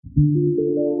Thank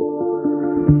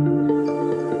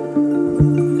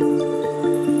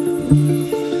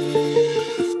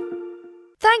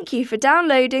you for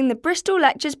downloading the Bristol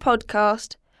Lectures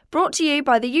podcast, brought to you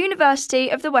by the University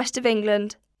of the West of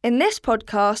England. In this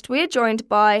podcast, we are joined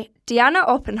by Deanna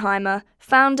Oppenheimer,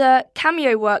 founder,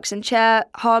 CameoWorks and chair,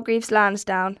 Hargreaves,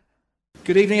 Lansdown.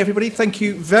 Good evening, everybody. Thank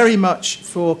you very much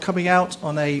for coming out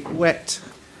on a wet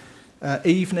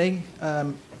evening.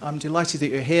 I'm delighted that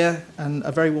you're here, and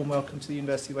a very warm welcome to the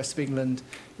University of the West of England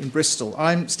in Bristol.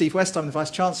 I'm Steve West, I'm the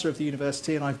Vice-Chancellor of the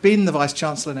University, and I've been the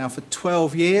Vice-Chancellor now for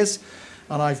 12 years,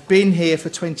 and I've been here for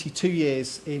 22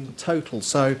 years in total.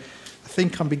 So I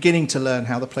think I'm beginning to learn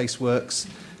how the place works,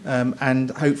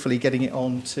 and hopefully getting it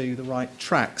on to the right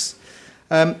tracks.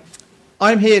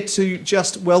 I'm here to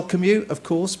just welcome you, of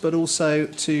course, but also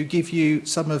to give you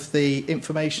some of the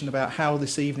information about how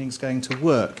this evening's going to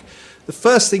work. The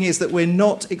first thing is that we're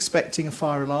not expecting a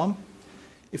fire alarm.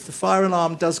 If the fire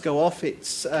alarm does go off,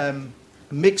 it's a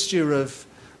mixture of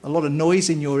a lot of noise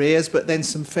in your ears, but then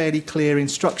some fairly clear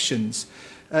instructions.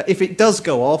 If it does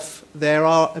go off, there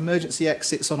are emergency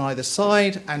exits on either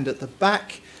side and at the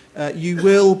back. You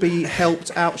will be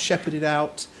helped out, shepherded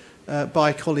out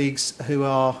by colleagues who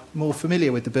are more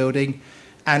familiar with the building,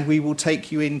 and we will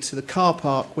take you into the car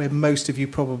park where most of you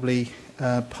probably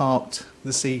parked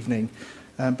this evening.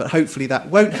 But hopefully that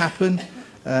won't happen,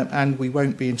 and we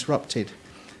won't be interrupted.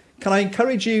 Can I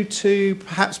encourage you to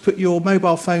perhaps put your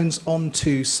mobile phones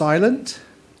onto silent,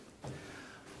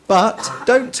 but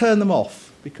don't turn them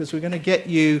off, because we're going to get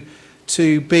you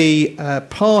to be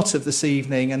part of this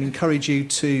evening and encourage you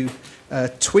to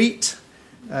tweet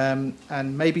and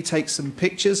maybe take some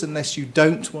pictures, unless you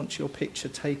don't want your picture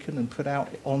taken and put out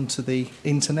onto the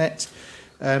internet,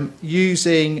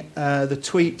 using the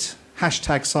tweet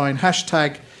hashtag sign,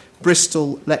 hashtag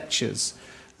Bristol Lectures.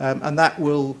 And that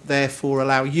will therefore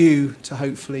allow you to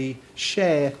hopefully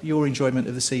share your enjoyment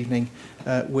of this evening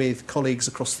with colleagues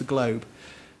across the globe.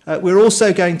 We're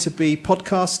also going to be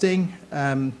podcasting,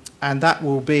 and that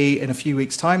will be in a few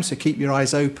weeks' time, so keep your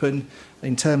eyes open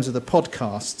in terms of the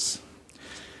podcasts.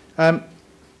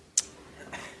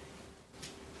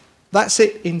 That's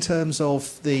it in terms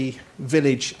of the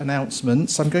village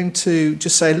announcements. I'm going to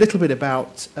just say a little bit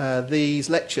about these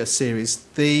lecture series.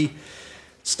 The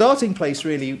starting place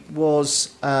really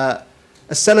was a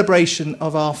celebration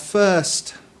of our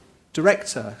first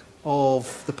director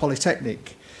of the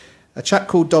Polytechnic, a chap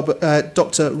called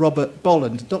Dr. Robert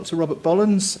Bolland. Dr. Robert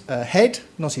Bolland's head,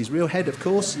 not his real head, of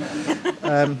course,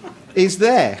 is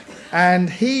there. And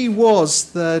he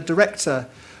was the director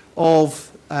of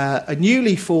a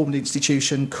newly formed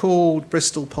institution called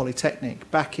Bristol Polytechnic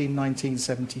back in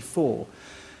 1974.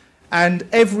 And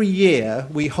every year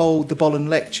we hold the Bolland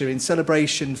Lecture in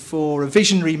celebration for a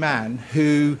visionary man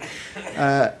who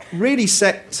really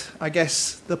set, I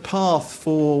guess, the path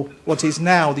for what is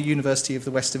now the University of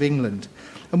the West of England.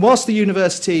 And whilst the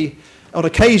university on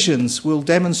occasions will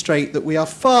demonstrate that we are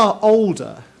far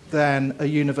older than a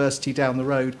university down the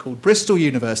road called Bristol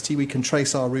University, we can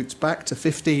trace our roots back to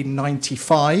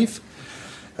 1595,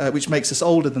 which makes us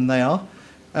older than they are.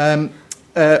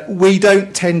 We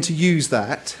don't tend to use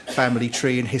that family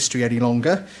tree in history any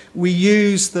longer. We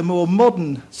use the more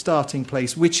modern starting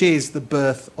place, which is the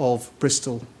birth of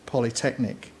Bristol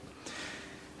Polytechnic.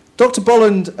 Dr.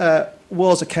 Bolland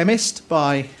was a chemist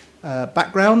by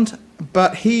background,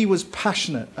 but he was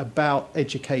passionate about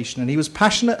education, and he was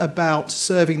passionate about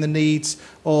serving the needs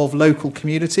of local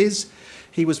communities.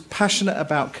 He was passionate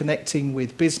about connecting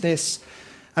with business,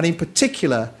 and in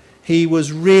particular, he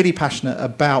was really passionate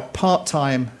about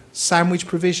part-time sandwich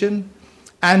provision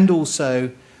and also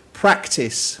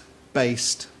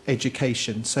practice-based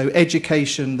education. So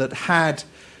education that had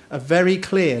a very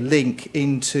clear link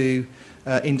into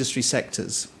industry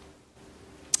sectors.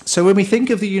 So when we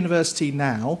think of the university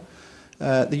now,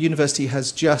 the university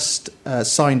has just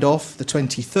signed off the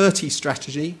 2030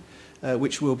 strategy,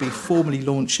 which we'll be formally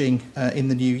launching in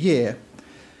the new year.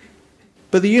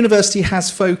 But the university has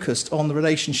focused on the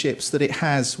relationships that it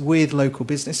has with local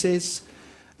businesses,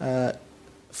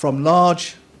 from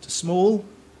large to small,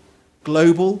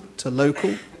 global to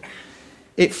local.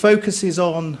 It focuses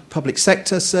on public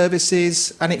sector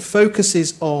services, and it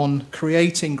focuses on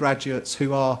creating graduates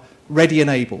who are ready and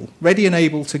able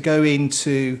to go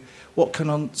into what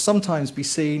can sometimes be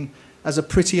seen as a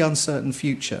pretty uncertain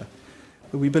future.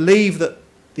 But we believe that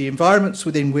the environments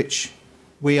within which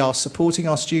we are supporting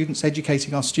our students,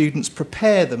 educating our students,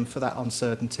 prepare them for that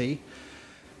uncertainty,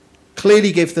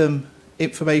 clearly give them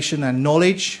information and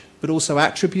knowledge, but also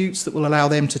attributes that will allow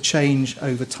them to change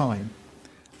over time.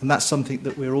 And that's something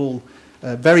that we're all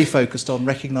very focused on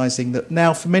recognising that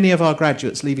now for many of our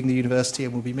graduates leaving the university,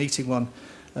 and we'll be meeting one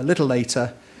a little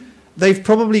later, they've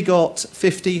probably got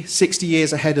 50, 60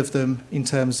 years ahead of them in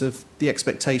terms of the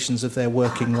expectations of their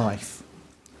working life.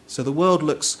 So the world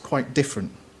looks quite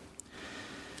different.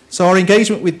 So our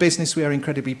engagement with business we are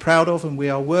incredibly proud of, and we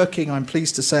are working, I'm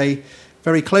pleased to say,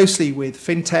 very closely with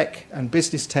fintech and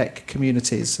business tech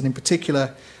communities, and in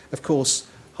particular, of course,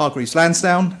 Hargreaves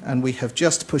Lansdown, and we have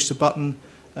just pushed a button,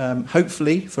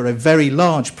 hopefully, for a very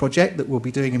large project that we'll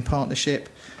be doing in partnership,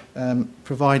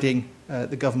 providing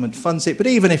the government funds it. But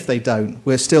even if they don't,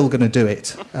 we're still going to do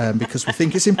it because we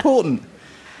think it's important.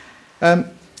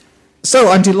 So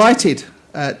I'm delighted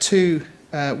to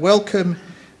welcome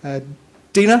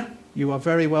Deanna. You are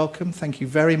very welcome. Thank you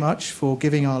very much for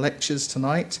giving our lectures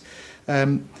tonight.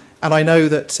 And I know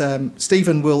that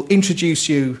Stephen will introduce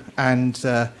you and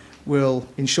will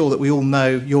ensure that we all know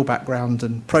your background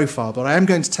and profile. But I am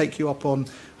going to take you up on,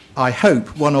 I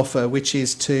hope, one offer, which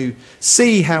is to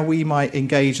see how we might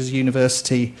engage as a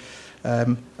university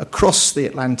across the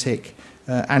Atlantic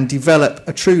and develop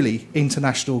a truly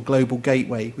international global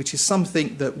gateway, which is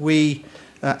something that we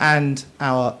and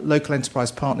our local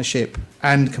enterprise partnership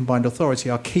and combined authority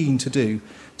are keen to do,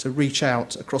 to reach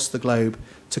out across the globe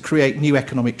to create new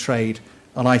economic trade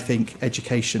and, I think,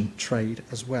 education trade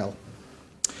as well.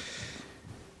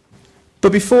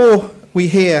 But before we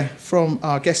hear from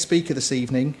our guest speaker this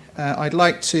evening, I'd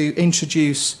like to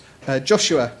introduce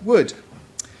Joshua Wood.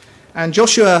 And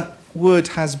Joshua Wood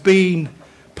has been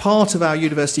part of our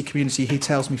university community, he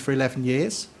tells me, for 11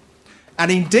 years.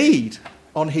 And indeed,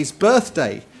 on his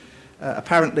birthday,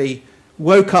 apparently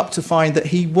woke up to find that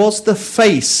he was the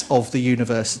face of the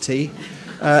university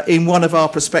in one of our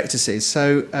prospectuses.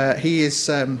 So he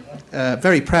is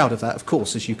very proud of that, of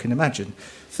course, as you can imagine.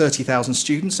 30,000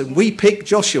 students, and we picked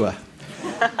Joshua.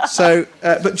 So,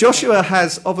 but Joshua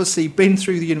has obviously been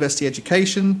through the university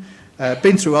education,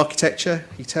 been through architecture,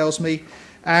 he tells me,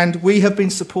 and we have been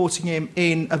supporting him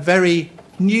in a very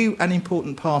new and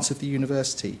important part of the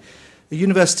university. A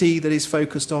university that is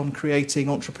focused on creating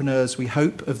entrepreneurs, we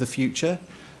hope, of the future,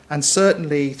 and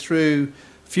certainly through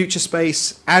Future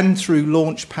Space and through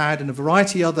Launchpad and a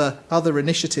variety of other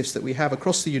initiatives that we have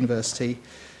across the university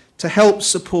to help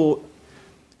support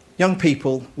young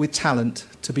people with talent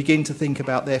to begin to think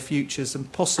about their futures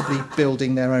and possibly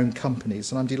building their own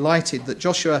companies. And I'm delighted that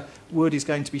Joshua Wood is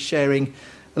going to be sharing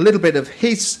a little bit of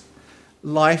his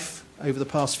life over the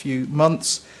past few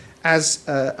months as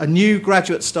a new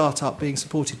graduate startup being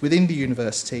supported within the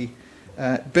university,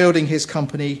 building his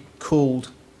company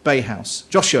called Bay House.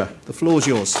 Joshua, the floor's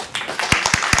yours.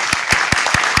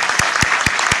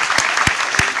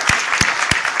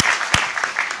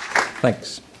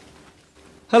 Thanks.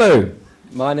 Hello,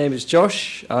 my name is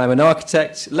Josh. I'm an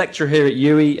architect, lecturer here at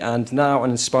UWE, and now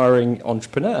an aspiring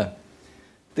entrepreneur.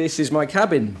 This is my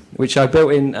cabin, which I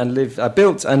built and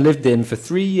lived in for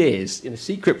 3 years in a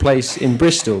secret place in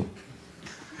Bristol.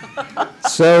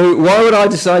 So why would I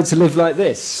decide to live like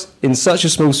this, in such a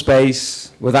small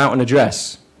space, without an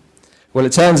address? Well,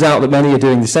 it turns out that many are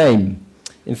doing the same.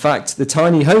 In fact, the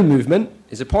tiny home movement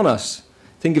is upon us.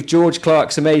 Think of George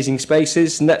Clark's Amazing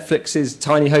Spaces, Netflix's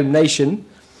Tiny Home Nation,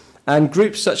 and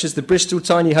groups such as the Bristol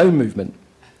Tiny Home Movement.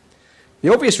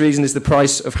 The obvious reason is the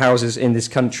price of houses in this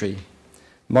country.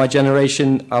 My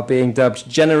generation are being dubbed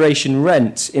Generation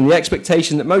Rent, in the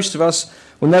expectation that most of us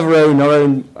will never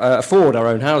afford our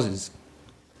own houses.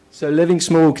 So living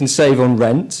small can save on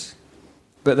rent,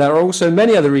 but there are also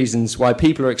many other reasons why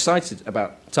people are excited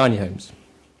about tiny homes.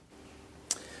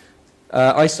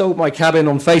 I sold my cabin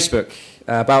on Facebook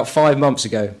about 5 months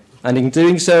ago, and in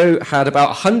doing so had about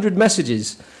 100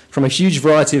 messages from a huge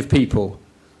variety of people.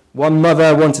 One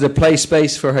mother wanted a play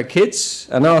space for her kids,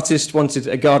 an artist wanted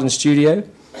a garden studio,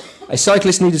 a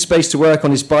cyclist needed space to work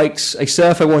on his bikes, a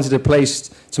surfer wanted a place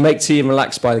to make tea and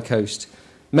relax by the coast.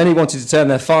 Many wanted to turn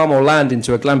their farm or land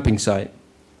into a glamping site.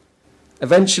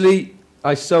 Eventually,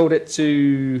 I sold it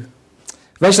to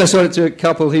a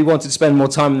couple who wanted to spend more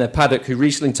time in their paddock, who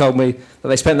recently told me that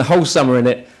they spent the whole summer in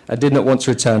it and did not want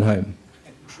to return home.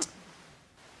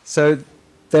 So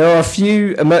there are a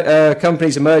few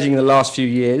companies emerging in the last few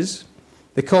years.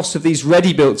 The cost of these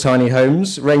ready-built tiny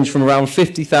homes range from around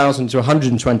 $50,000 to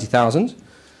 $120,000.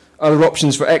 Other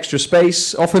options for extra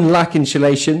space often lack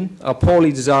insulation, are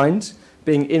poorly designed,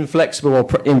 being inflexible or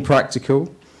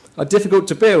impractical, are difficult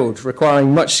to build,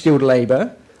 requiring much skilled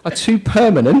labour, are too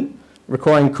permanent,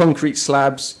 requiring concrete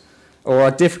slabs, or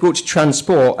are difficult to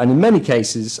transport, and in many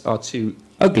cases are too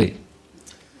ugly.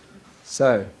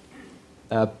 So,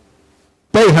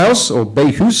 Bay House, or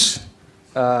Bay House,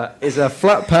 is a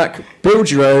flat-pack,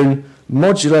 build-your-own,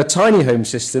 modular tiny home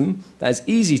system that is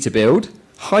easy to build,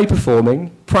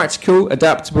 high-performing, practical,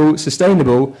 adaptable,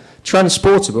 sustainable,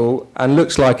 transportable, and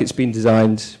looks like it's been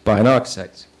designed by an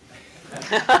architect.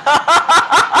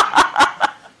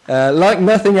 Like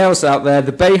nothing else out there,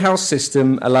 the Bay House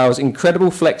system allows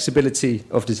incredible flexibility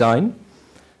of design.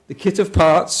 The kit of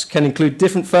parts can include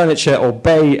different furniture or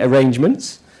bay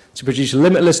arrangements to produce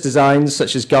limitless designs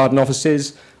such as garden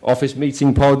offices, office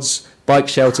meeting pods, bike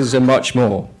shelters, and much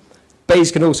more. Bays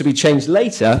can also be changed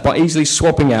later by easily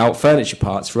swapping out furniture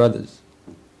parts for others.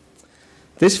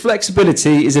 This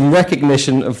flexibility is in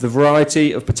recognition of the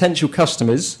variety of potential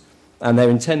customers and their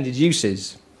intended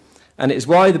uses. And it is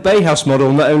why the Bay House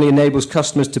model not only enables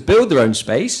customers to build their own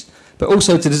space, but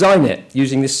also to design it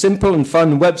using this simple and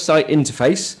fun website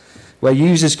interface where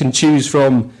users can choose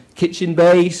from kitchen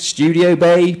bay, studio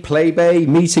bay, play bay,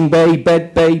 meeting bay,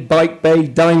 bed bay, bike bay,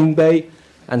 dining bay,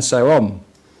 and so on.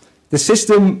 The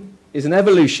system is an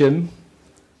evolution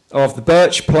of the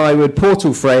birch plywood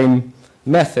portal frame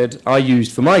method I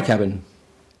used for my cabin.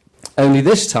 Only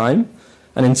this time,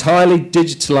 an entirely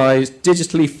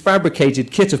digitally fabricated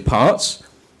kit of parts,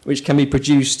 which can be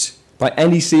produced by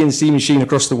any CNC machine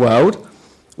across the world,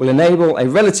 will enable a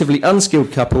relatively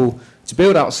unskilled couple to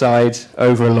build outside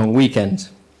over a long weekend.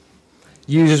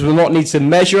 Users will not need to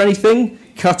measure anything,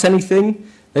 cut anything.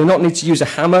 They will not need to use a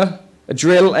hammer,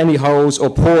 drill any holes, or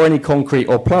pour any concrete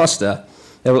or plaster.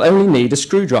 They will only need a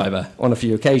screwdriver on a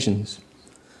few occasions.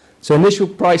 So initial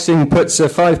pricing puts a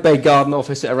 5-bay garden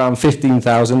office at around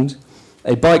 $15,000,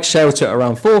 a bike shelter at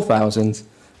around $4,000,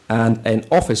 and an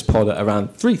office pod at around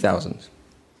 $3,000.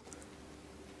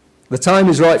 The time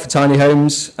is right for tiny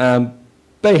homes.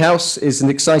 Bay House is an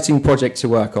exciting project to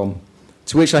work on,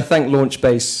 to which I thank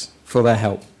Launchbase for their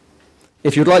help.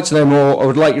 If you'd like to know more or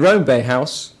would like your own Bay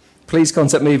House, please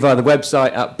contact me via the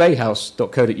website at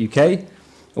bayhouse.co.uk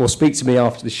or speak to me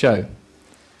after the show.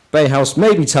 Bay House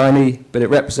may be tiny, but it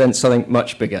represents something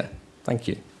much bigger. Thank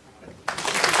you.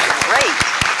 Great.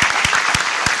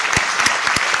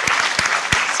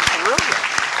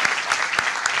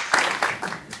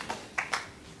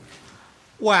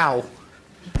 Wow.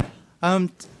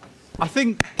 I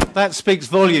think that speaks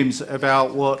volumes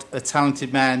about what a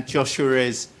talented man Joshua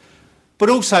is, but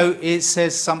also it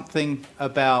says something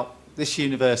about this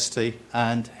university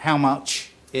and how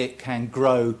much it can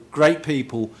grow great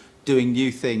people doing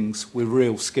new things with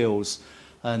real skills.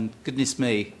 And goodness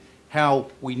me, how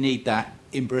we need that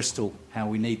in Bristol, how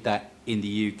we need that in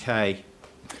the UK.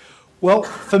 Well,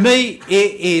 for me,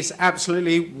 it is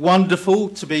absolutely wonderful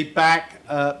to be back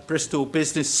at Bristol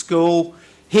Business School,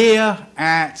 here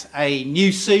at a new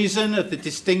season of the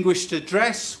Distinguished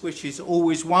Address, which is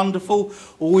always wonderful,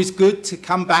 always good to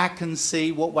come back and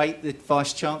see what weight the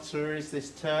Vice-Chancellor is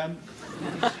this term.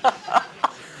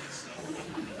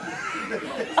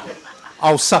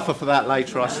 I'll suffer for that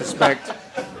later, I suspect.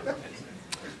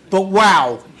 But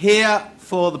wow, here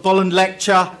for the Bolland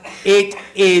Lecture, it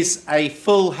is a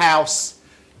full house.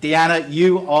 Deanna,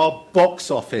 you are box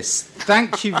office.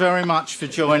 Thank you very much for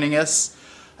joining us.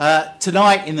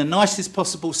 Tonight, in the nicest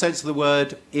possible sense of the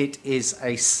word, it is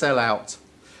a sellout.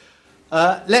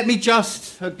 Let me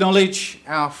just acknowledge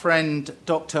our friend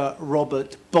Dr.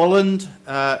 Robert Bolland,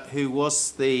 who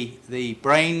was the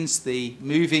brains, the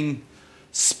moving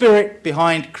spirit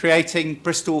behind creating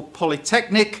Bristol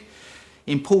Polytechnic.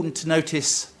 Important to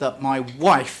notice that my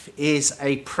wife is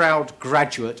a proud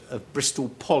graduate of Bristol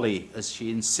Poly, as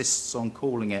she insists on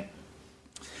calling it.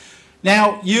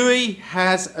 Now, UWE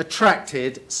has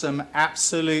attracted some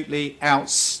absolutely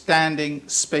outstanding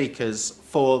speakers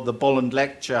for the Bolland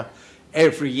Lecture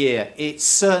every year. It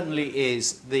certainly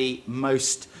is the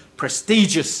most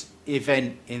prestigious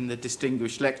event in the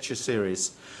Distinguished Lecture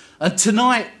Series. And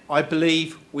tonight, I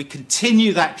believe, we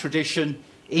continue that tradition.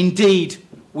 Indeed,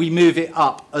 we move it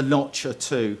up a notch or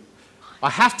two. I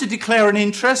have to declare an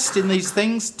interest in these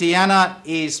things. Deanna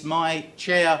is my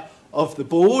chair of the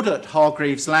board at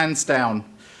Hargreaves Lansdown.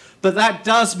 But that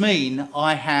does mean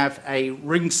I have a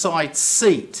ringside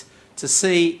seat to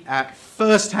see at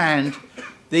first hand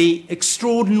the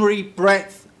extraordinary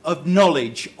breadth of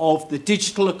knowledge of the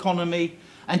digital economy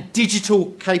and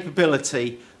digital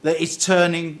capability that is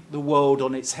turning the world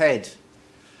on its head.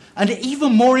 And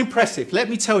even more impressive, let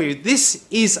me tell you, this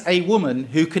is a woman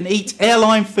who can eat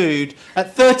airline food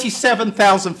at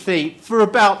 37,000 feet for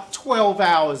about 12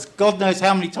 hours, God knows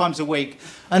how many times a week,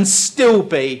 and still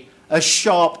be as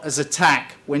sharp as a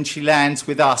tack when she lands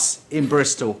with us in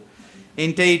Bristol.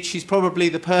 Indeed, she's probably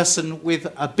the person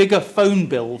with a bigger phone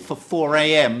bill for 4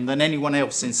 a.m. than anyone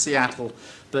else in Seattle,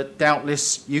 but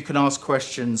doubtless you can ask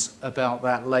questions about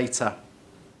that later.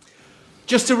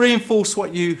 Just to reinforce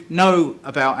what you know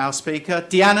about our speaker,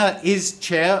 Deanna is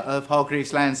chair of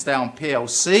Hargreaves Lansdown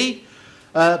PLC,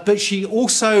 but she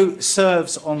also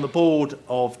serves on the board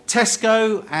of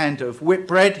Tesco and of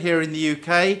Whitbread here in the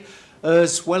UK,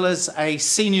 as well as a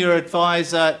senior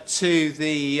advisor to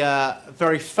the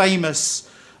very famous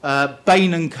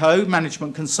Bain & Co.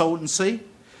 management consultancy.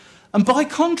 And by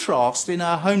contrast, in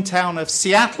her hometown of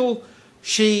Seattle,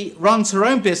 she runs her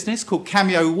own business called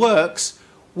CameoWorks,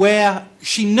 where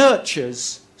she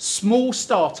nurtures small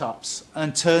startups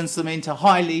and turns them into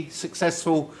highly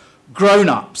successful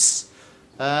grown-ups.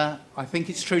 I think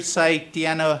it's true to say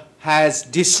Deanna has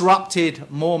disrupted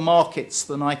more markets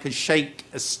than I could shake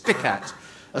a stick at,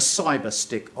 a cyber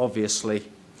stick,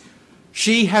 obviously.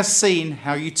 She has seen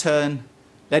how you turn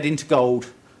lead into gold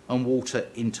and water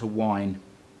into wine.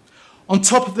 On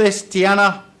top of this,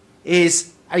 Deanna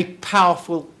is a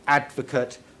powerful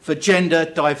advocate for gender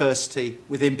diversity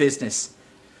within business.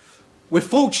 We're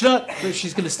fortunate that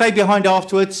she's going to stay behind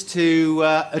afterwards to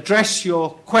address your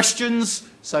questions,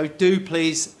 so do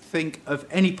please think of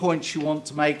any points you want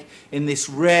to make in this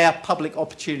rare public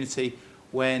opportunity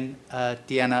when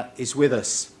Deanna is with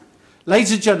us.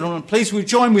 Ladies and gentlemen, please will you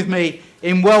join with me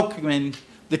in welcoming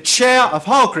the chair of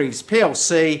Hargreaves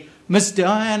PLC, Ms.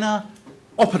 Deanna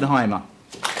Oppenheimer.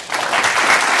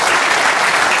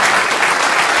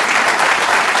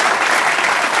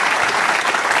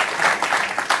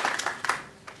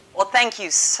 Well, thank you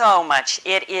so much.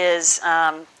 It is,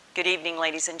 good evening,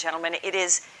 ladies and gentlemen. It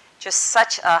is just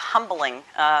such a humbling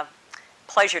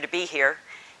pleasure to be here.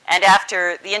 And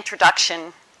after the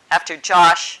introduction, after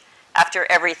Josh, after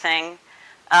everything,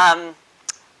 I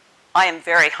am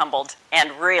very humbled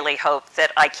and really hope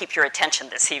that I keep your attention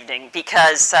this evening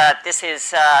because this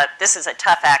is a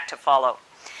tough act to follow.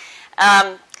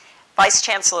 Vice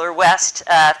Chancellor West,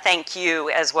 thank you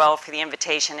as well for the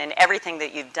invitation and everything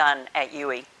that you've done at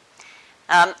UE.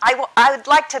 I would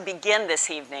like to begin this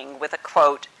evening with a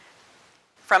quote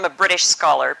from a British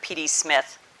scholar, P.D.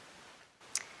 Smith.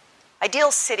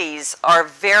 Ideal cities are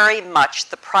very much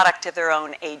the product of their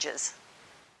own ages.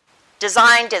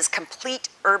 Designed as complete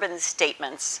urban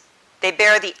statements, they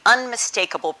bear the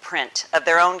unmistakable print of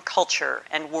their own culture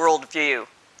and worldview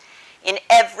in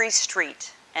every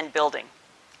street and building.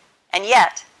 And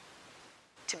yet,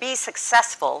 to be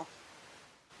successful,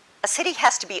 a city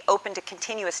has to be open to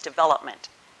continuous development,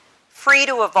 free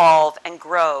to evolve and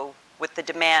grow with the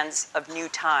demands of new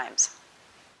times.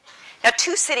 Now,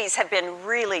 two cities have been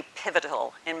really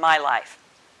pivotal in my life.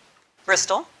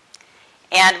 Bristol,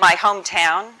 and my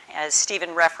hometown, as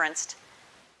Stephen referenced,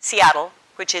 Seattle,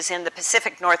 which is in the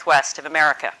Pacific Northwest of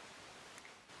America.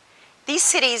 These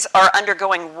cities are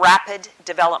undergoing rapid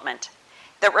development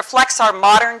that reflects our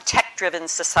modern tech-driven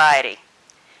society.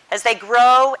 As they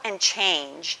grow and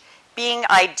change, being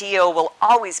ideal will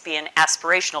always be an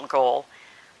aspirational goal,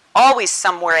 always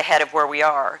somewhere ahead of where we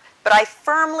are. But I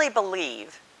firmly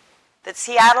believe that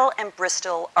Seattle and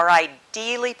Bristol are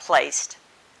ideally placed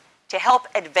to help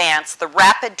advance the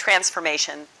rapid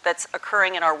transformation that's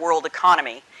occurring in our world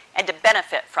economy and to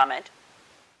benefit from it,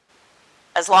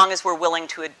 as long as we're willing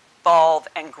to evolve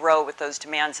and grow with those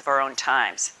demands of our own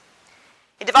times.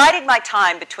 In dividing my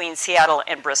time between Seattle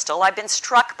and Bristol, I've been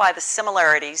struck by the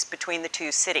similarities between the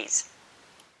two cities.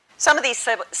 Some of these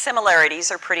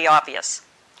similarities are pretty obvious.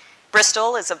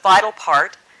 Bristol is a vital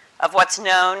part of what's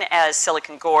known as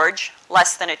Silicon Gorge,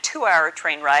 less than a 2-hour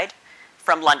train ride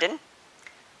from London,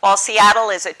 while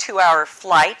Seattle is a 2-hour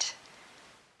flight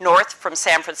north from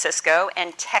San Francisco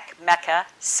and tech mecca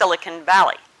Silicon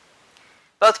Valley.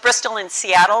 Both Bristol and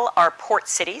Seattle are port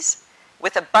cities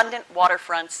with abundant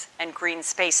waterfronts and green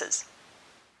spaces.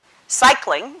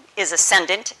 Cycling is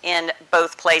ascendant in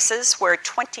both places, where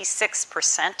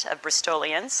 26% of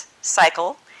Bristolians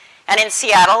cycle, and in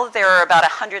Seattle there are about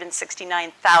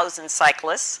 169,000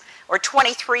 cyclists, or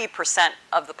 23%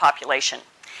 of the population.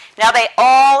 Now, they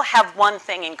all have one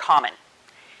thing in common.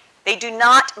 They do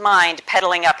not mind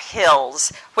pedaling up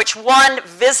hills, which one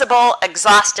visible,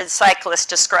 exhausted cyclist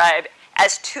described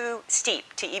as too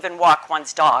steep to even walk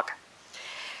one's dog.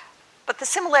 But the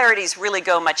similarities really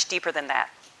go much deeper than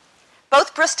that.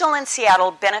 Both Bristol and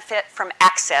Seattle benefit from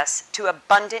access to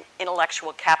abundant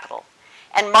intellectual capital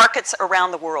and markets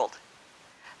around the world.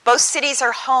 Both cities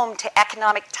are home to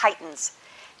economic titans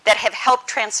that have helped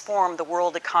transform the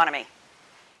world economy.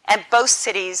 And both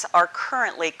cities are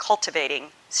currently cultivating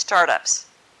startups,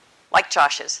 like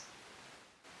Josh's,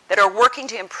 that are working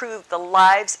to improve the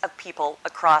lives of people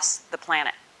across the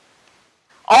planet.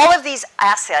 All of these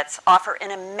assets offer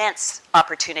an immense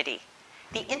opportunity.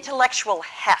 The intellectual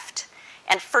heft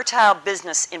and fertile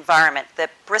business environment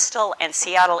that Bristol and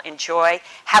Seattle enjoy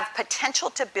have potential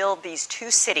to build these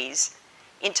two cities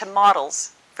into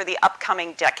models for the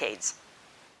upcoming decades.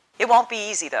 It won't be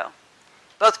easy, though.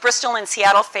 Both Bristol and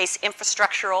Seattle face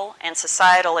infrastructural and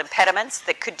societal impediments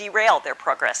that could derail their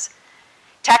progress.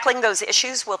 Tackling those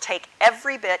issues will take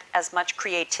every bit as much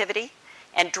creativity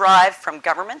and drive from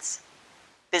governments,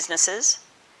 businesses,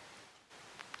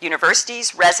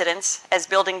 universities, residents, as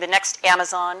building the next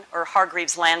Amazon or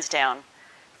Hargreaves Lansdown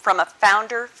from a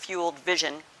founder-fueled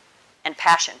vision and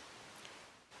passion.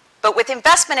 But with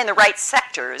investment in the right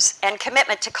sectors and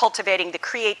commitment to cultivating the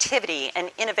creativity and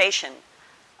innovation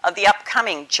of the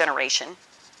upcoming generation,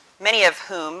 many of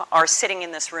whom are sitting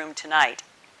in this room tonight,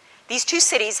 these two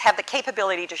cities have the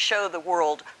capability to show the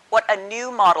world what a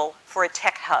new model for a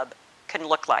tech hub can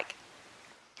look like.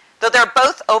 Though they're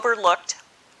both overlooked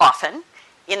often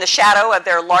in the shadow of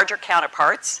their larger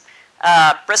counterparts,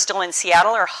 Bristol and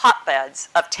Seattle are hotbeds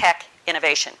of tech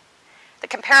innovation. The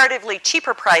comparatively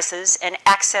cheaper prices and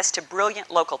access to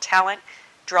brilliant local talent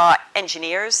draw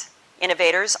engineers,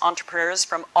 innovators, entrepreneurs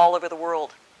from all over the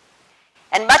world.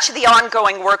 And much of the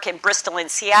ongoing work in Bristol and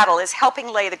Seattle is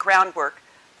helping lay the groundwork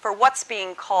for what's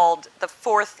being called the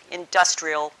fourth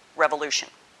industrial revolution.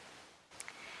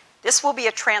 This will be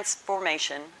a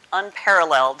transformation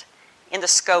unparalleled in the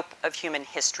scope of human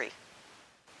history.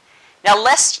 Now,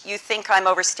 lest you think I'm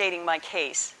overstating my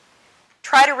case,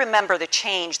 try to remember the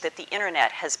change that the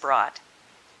internet has brought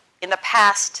in the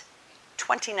past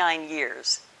 29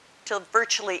 years to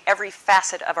virtually every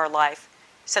facet of our life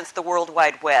since the World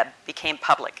Wide Web became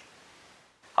public.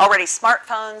 Already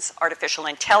smartphones, artificial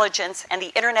intelligence, and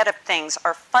the Internet of Things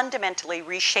are fundamentally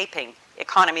reshaping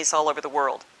economies all over the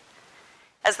world.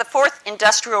 As the fourth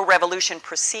industrial revolution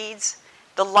proceeds,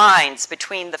 the lines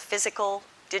between the physical,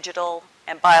 digital,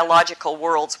 and biological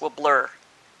worlds will blur.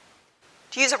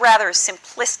 To use a rather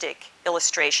simplistic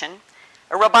illustration,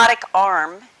 a robotic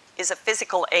arm is a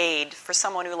physical aid for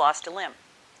someone who lost a limb.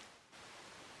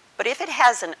 But if it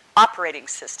has an operating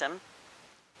system,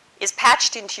 is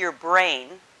patched into your brain,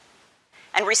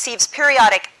 and receives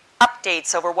periodic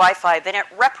updates over Wi-Fi, then it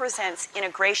represents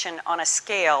integration on a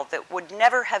scale that would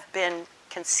never have been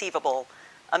conceivable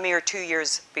a mere 2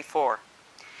 years before.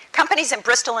 Companies in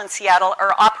Bristol and Seattle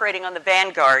are operating on the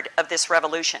vanguard of this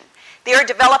revolution. They are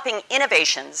developing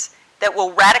innovations that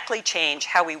will radically change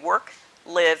how we work,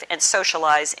 live, and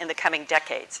socialize in the coming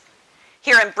decades.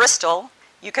 Here in Bristol,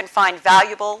 you can find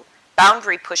valuable,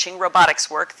 boundary-pushing robotics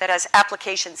work that has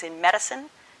applications in medicine,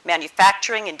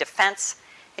 manufacturing, and defense,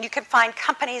 and you can find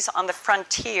companies on the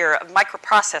frontier of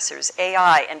microprocessors,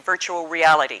 AI, and virtual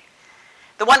reality.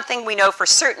 The one thing we know for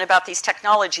certain about these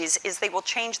technologies is they will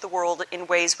change the world in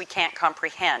ways we can't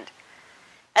comprehend.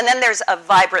 And then there's a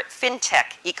vibrant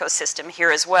fintech ecosystem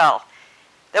here as well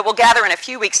that will gather in a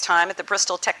few weeks' time at the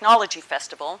Bristol Technology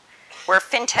Festival, where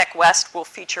FinTech West will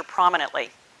feature prominently.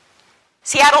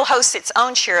 Seattle hosts its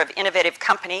own share of innovative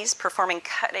companies performing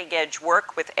cutting-edge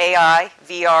work with AI,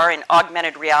 VR, and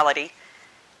augmented reality,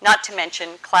 not to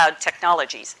mention cloud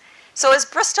technologies. So as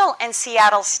Bristol and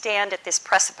Seattle stand at this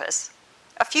precipice,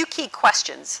 a few key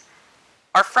questions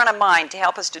are front of mind to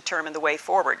help us determine the way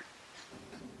forward.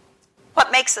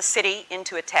 What makes a city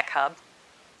into a tech hub?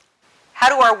 How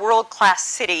do our world-class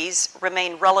cities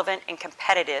remain relevant and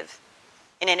competitive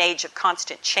in an age of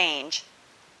constant change?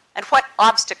 And what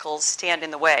obstacles stand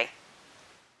in the way?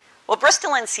 Well,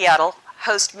 Bristol and Seattle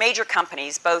host major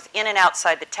companies both in and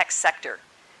outside the tech sector,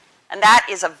 and that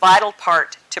is a vital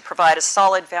part to provide a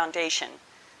solid foundation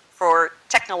for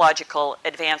technological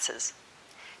advances.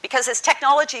 Because as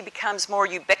technology becomes more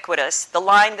ubiquitous, the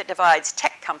line that divides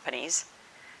tech companies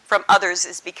from others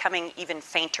is becoming even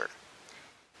fainter.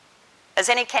 As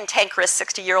any cantankerous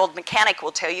 60-year-old mechanic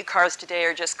will tell you, cars today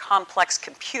are just complex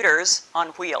computers on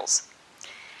wheels.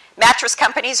 Mattress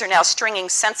companies are now stringing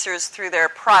sensors through their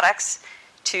products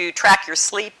to track your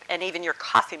sleep, and even your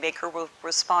coffee maker will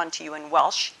respond to you in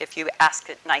Welsh if you ask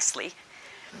it nicely.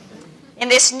 In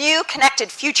this new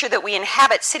connected future that we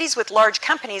inhabit, cities with large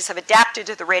companies have adapted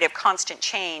to the rate of constant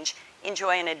change,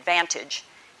 enjoy an advantage,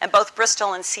 and both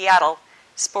Bristol and Seattle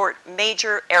sport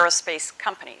major aerospace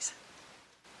companies.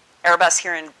 Airbus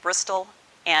here in Bristol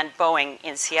and Boeing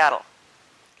in Seattle.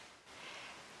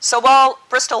 So while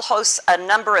Bristol hosts a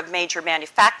number of major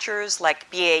manufacturers like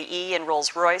BAE and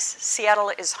Rolls-Royce,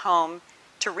 Seattle is home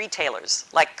to retailers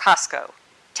like Costco,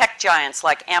 tech giants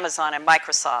like Amazon and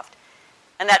Microsoft,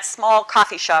 and that small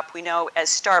coffee shop we know as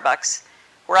Starbucks,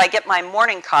 where I get my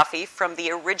morning coffee from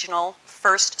the original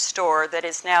first store that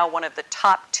is now one of the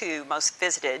top 2 most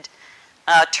visited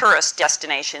tourist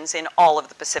destinations in all of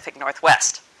the Pacific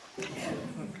Northwest.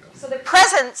 So the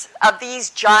presence of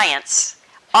these giants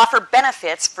offer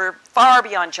benefits for far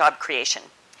beyond job creation.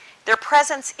 Their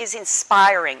presence is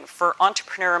inspiring for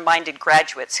entrepreneur-minded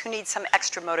graduates who need some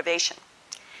extra motivation.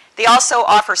 They also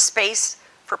offer space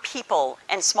for people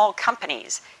and small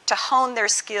companies to hone their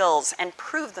skills and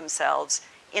prove themselves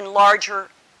in larger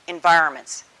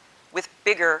environments with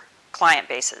bigger client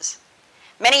bases.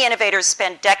 Many innovators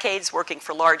spend decades working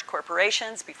for large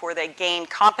corporations before they gain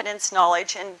competence,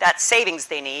 knowledge, and that savings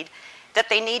they need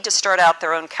to start out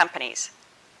their own companies.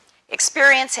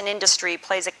 Experience in industry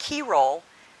plays a key role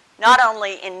not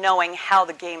only in knowing how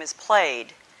the game is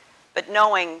played, but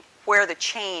knowing where the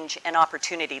change and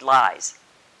opportunity lies.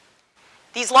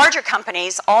 These larger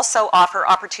companies also offer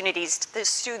opportunities to the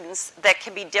students that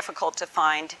can be difficult to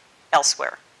find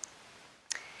elsewhere.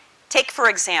 Take, for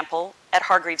example, at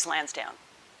Hargreaves Lansdown.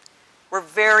 We're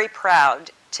very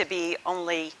proud to be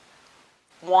only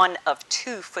one of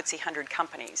 2 FTSE 100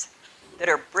 companies that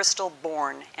are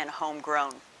Bristol-born and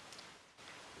homegrown.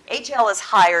 HL has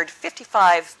hired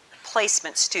 55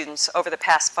 placement students over the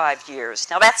past 5 years.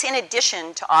 Now that's in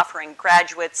addition to offering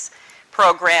graduates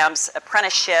programs,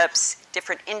 apprenticeships,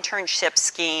 different internship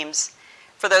schemes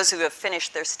for those who have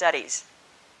finished their studies.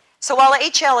 So while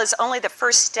HL is only the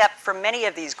first step for many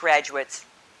of these graduates,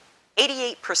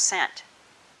 88%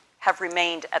 have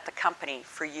remained at the company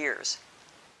for years.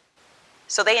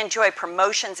 So they enjoy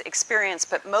promotions, experience,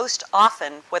 but most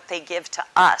often what they give to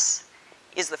us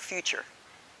is the future,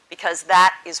 because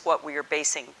that is what we are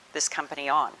basing this company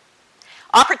on.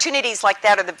 Opportunities like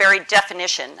that are the very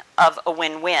definition of a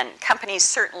win-win. Companies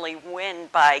certainly win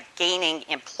by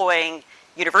employing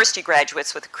university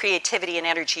graduates with creativity and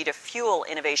energy to fuel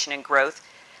innovation and growth,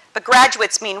 but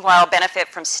graduates, meanwhile, benefit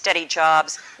from steady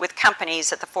jobs with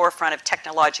companies at the forefront of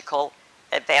technological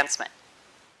advancement.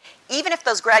 Even if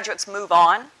those graduates move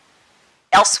on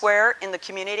elsewhere in the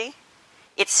community,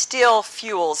 it still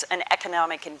fuels an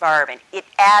economic environment. It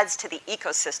adds to the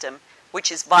ecosystem,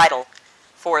 which is vital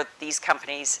for these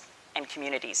companies and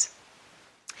communities.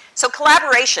 So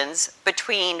collaborations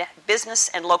between business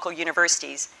and local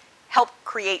universities help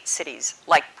create cities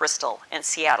like Bristol and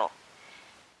Seattle.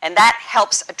 And that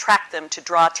helps attract them to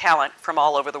draw talent from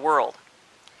all over the world.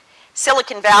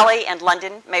 Silicon Valley and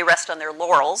London may rest on their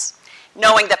laurels,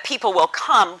 knowing that people will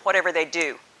come whatever they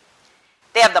do.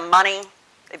 They have the money,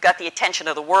 they've got the attention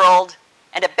of the world,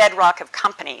 and a bedrock of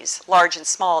companies, large and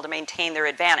small, to maintain their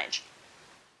advantage.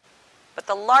 But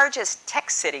the largest tech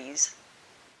cities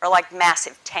are like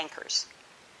massive tankers.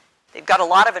 They've got a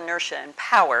lot of inertia and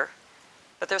power,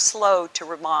 but they're slow to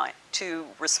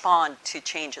respond to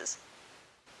changes.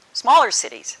 Smaller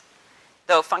cities,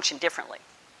 though, function differently.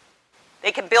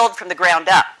 They can build from the ground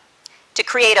up to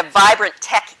create a vibrant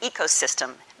tech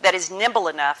ecosystem that is nimble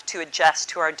enough to adjust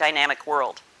to our dynamic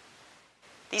world.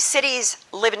 These cities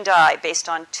live and die based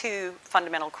on 2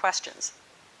 fundamental questions.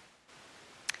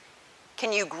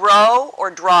 Can you grow or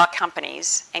draw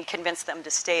companies and convince them to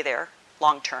stay there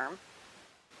long term?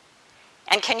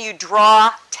 And can you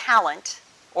draw talent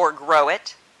or grow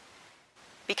it?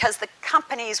 Because the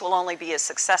companies will only be as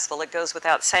successful, it goes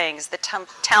without saying, as the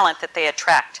talent that they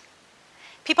attract.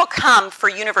 People come for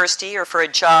university or for a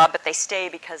job, but they stay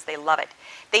because they love it.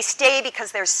 They stay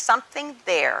because there's something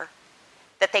there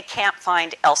that they can't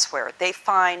find elsewhere. They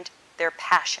find their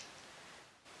passion.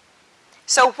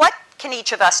 So what can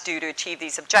each of us do to achieve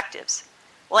these objectives?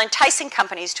 Well, enticing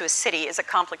companies to a city is a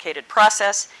complicated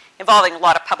process involving a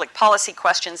lot of public policy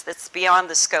questions that's beyond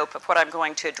the scope of what I'm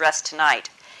going to address tonight.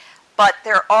 But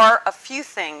there are a few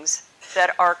things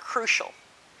that are crucial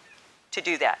to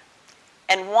do that.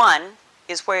 And one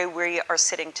is where we are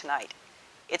sitting tonight.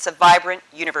 It's a vibrant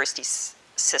university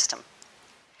system.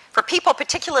 For people,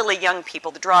 particularly young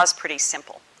people, the draw is pretty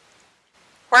simple.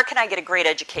 Where can I get a great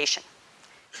education?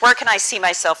 Where can I see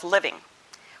myself living?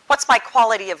 What's my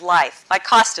quality of life, my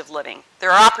cost of living?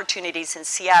 There are opportunities in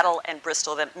Seattle and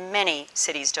Bristol that many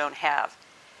cities don't have.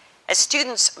 As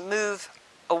students move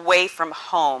away from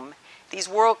home, these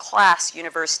world-class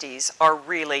universities are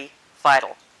really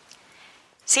vital.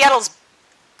 Seattle's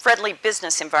friendly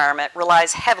business environment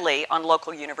relies heavily on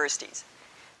local universities.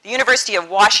 The University of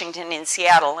Washington in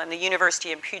Seattle and the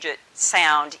University of Puget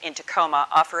Sound in Tacoma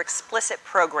offer explicit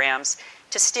programs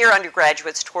to steer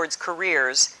undergraduates towards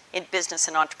careers in business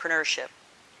and entrepreneurship.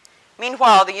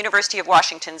 Meanwhile, the University of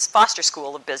Washington's Foster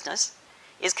School of Business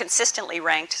is consistently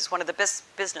ranked as one of the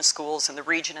best business schools in the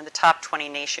region and the top 20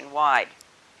 nationwide.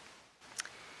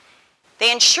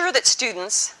 They ensure that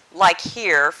students, like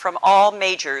here, from all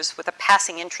majors with a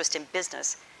passing interest in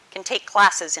business, can take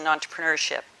classes in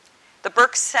entrepreneurship. The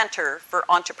Burke Center for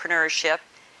Entrepreneurship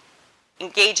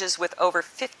engages with over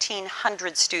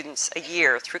 1,500 students a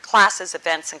year through classes,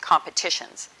 events, and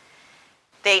competitions.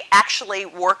 They actually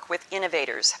work with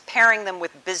innovators, pairing them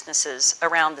with businesses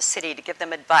around the city to give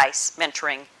them advice,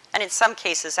 mentoring, and in some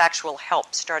cases, actual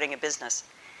help starting a business.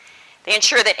 They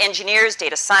ensure that engineers,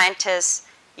 data scientists,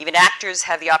 even actors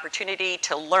have the opportunity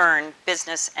to learn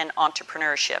business and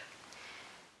entrepreneurship.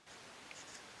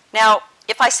 Now,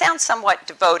 if I sound somewhat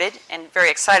devoted and very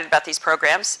excited about these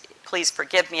programs, please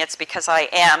forgive me, it's because I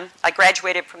am. I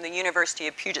graduated from the University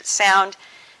of Puget Sound,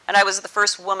 and I was the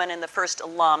first woman and the first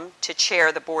alum to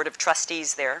chair the Board of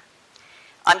Trustees there.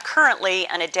 I'm currently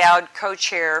an endowed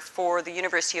co-chair for the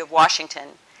University of Washington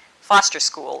Foster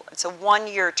School. It's a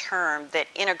one-year term that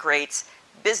integrates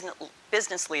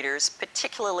business leaders,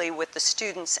 particularly with the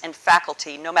students and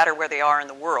faculty, no matter where they are in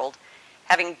the world,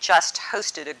 having just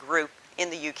hosted a group in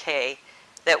the UK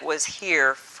that was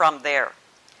here from there.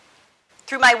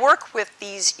 Through my work with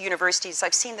these universities,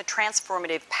 I've seen the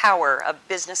transformative power of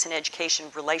business and education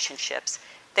relationships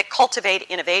that cultivate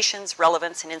innovations,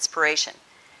 relevance, and inspiration.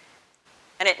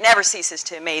 And it never ceases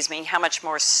to amaze me how much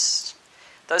more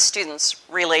those students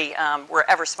really were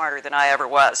ever smarter than I ever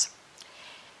was.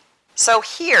 So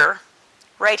here,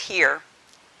 right here,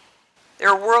 there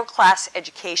are world-class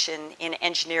education in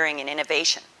engineering and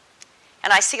innovation.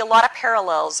 And I see a lot of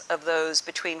parallels of those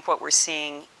between what we're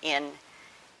seeing in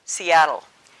Seattle,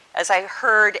 as I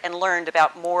heard and learned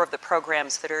about more of the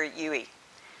programs that are at UE.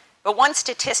 But one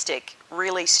statistic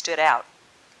really stood out.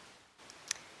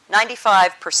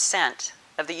 95%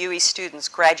 of the UE students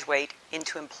graduate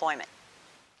into employment.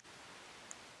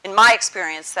 In my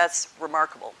experience, that's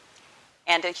remarkable,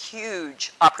 and a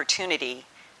huge opportunity,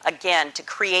 again, to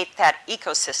create that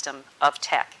ecosystem of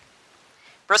tech.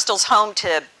 Bristol's home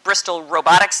to Bristol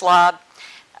Robotics Lab,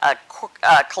 a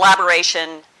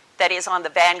collaboration that is on the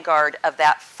vanguard of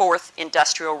that fourth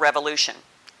industrial revolution.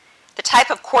 The type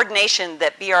of coordination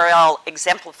that BRL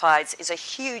exemplifies is a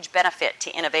huge benefit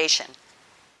to innovation,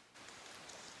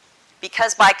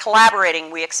 because by collaborating,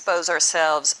 we expose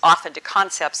ourselves often to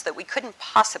concepts that we couldn't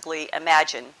possibly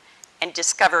imagine and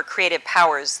discover creative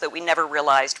powers that we never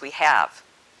realized we have.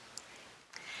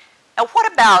 Now,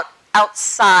 what about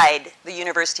outside the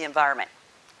university environment?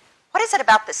 What is it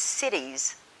about the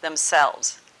cities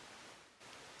themselves?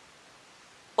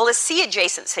 Well, as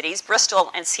sea-adjacent cities, Bristol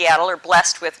and Seattle are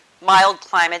blessed with mild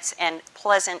climates and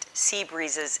pleasant sea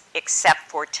breezes, except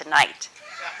for tonight.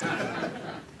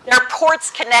 Their ports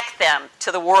connect them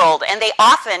to the world, and they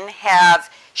often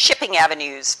have shipping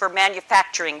avenues for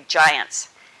manufacturing giants.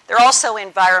 They're also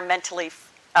environmentally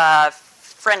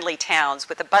friendly towns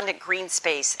with abundant green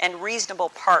space and reasonable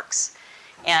parks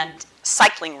and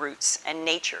cycling routes and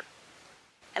nature.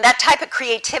 And that type of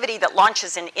creativity that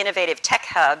launches an innovative tech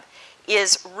hub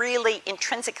is really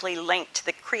intrinsically linked to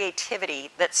the creativity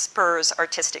that spurs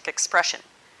artistic expression.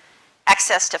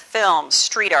 Access to film,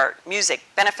 street art, music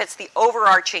benefits the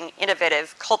overarching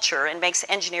innovative culture and makes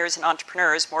engineers and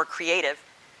entrepreneurs more creative,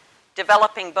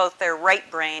 developing both their right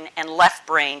brain and left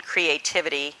brain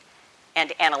creativity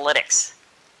and analytics.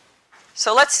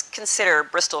 So let's consider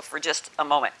Bristol for just a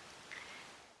moment.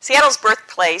 Seattle's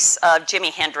birthplace of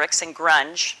Jimi Hendrix and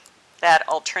grunge, that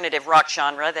alternative rock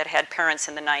genre that had parents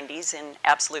in the 90s in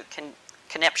absolute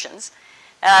conniptions.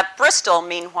 Bristol,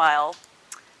 meanwhile,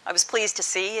 I was pleased to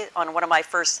see on one of my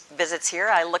first visits here,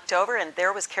 I looked over and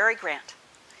there was Cary Grant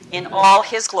in all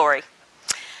his glory.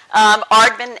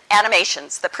 Aardman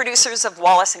Animations, the producers of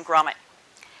Wallace and Gromit.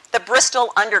 The Bristol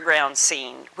underground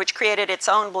scene, which created its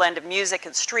own blend of music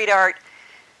and street art,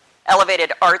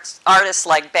 elevated artists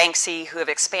like Banksy who have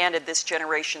expanded this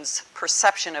generation's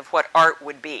perception of what art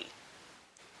would be.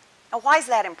 Now, why is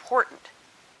that important?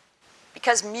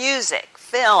 Because music,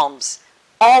 films,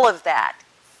 all of that,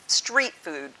 street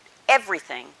food,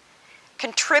 everything,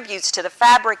 contributes to the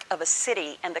fabric of a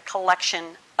city and the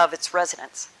collection of its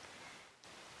residents.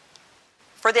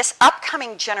 For this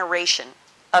upcoming generation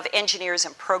of engineers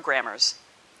and programmers,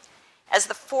 as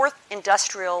the fourth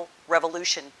industrial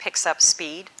revolution picks up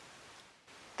speed,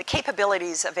 the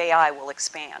capabilities of AI will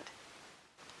expand.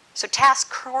 So tasks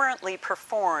currently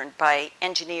performed by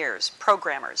engineers,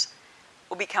 programmers,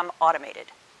 will become automated,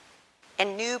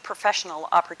 and new professional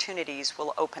opportunities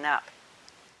will open up.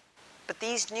 But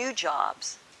these new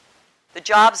jobs, the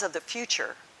jobs of the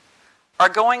future, are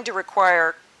going to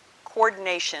require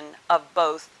coordination of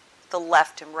both the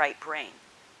left and right brain.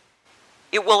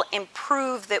 It will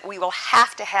improve that we will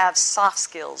have to have soft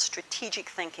skills, strategic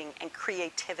thinking, and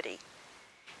creativity.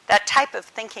 That type of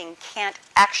thinking can't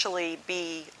actually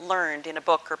be learned in a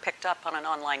book or picked up on an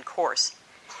online course.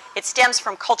 It stems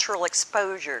from cultural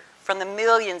exposure, from the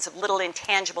millions of little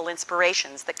intangible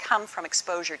inspirations that come from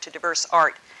exposure to diverse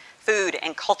art, food,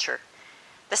 and culture.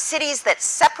 The cities that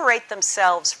separate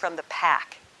themselves from the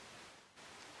pack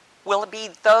will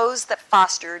be those that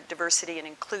foster diversity and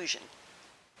inclusion.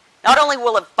 Not only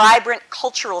will a vibrant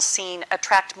cultural scene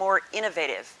attract more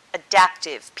innovative,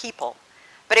 adaptive people,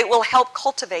 but it will help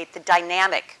cultivate the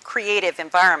dynamic, creative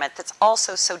environment that's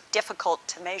also so difficult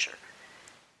to measure.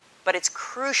 But it's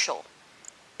crucial.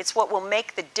 It's what will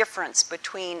make the difference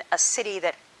between a city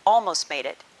that almost made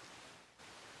it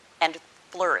and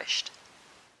flourished.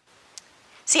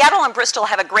 Seattle and Bristol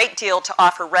have a great deal to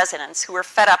offer residents who are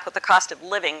fed up with the cost of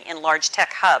living in large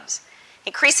tech hubs.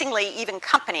 Increasingly, even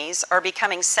companies are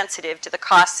becoming sensitive to the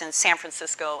costs in San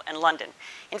Francisco and London.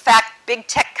 In fact, big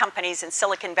tech companies in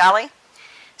Silicon Valley,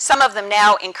 some of them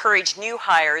now encourage new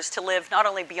hires to live not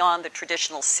only beyond the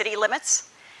traditional city limits,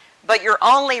 but you're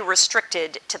only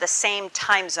restricted to the same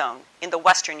time zone in the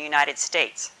western United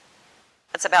States.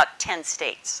 That's about 10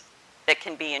 states that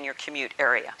can be in your commute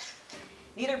area.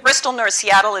 Neither Bristol nor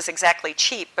Seattle is exactly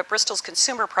cheap, but Bristol's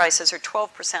consumer prices are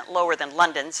 12% lower than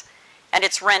London's, and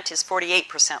its rent is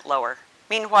 48% lower.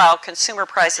 Meanwhile, consumer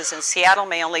prices in Seattle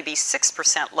may only be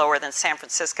 6% lower than San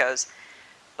Francisco's,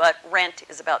 but rent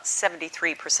is about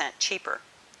 73% cheaper.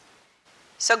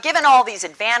 So given all these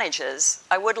advantages,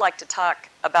 I would like to talk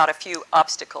about a few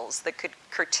obstacles that could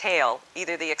curtail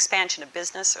either the expansion of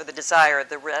business or the desire of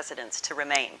the residents to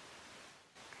remain.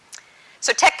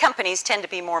 So tech companies tend to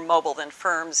be more mobile than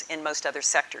firms in most other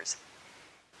sectors.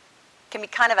 It can be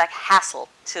kind of a hassle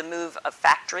to move a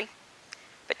factory,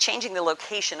 but changing the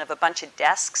location of a bunch of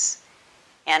desks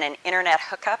and an internet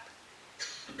hookup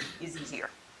is easier.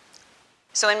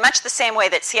 So in much the same way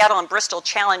that Seattle and Bristol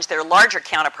challenge their larger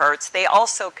counterparts, they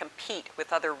also compete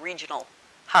with other regional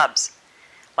hubs,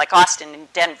 like Austin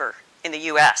and Denver in the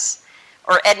US,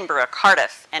 or Edinburgh,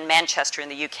 Cardiff, and Manchester in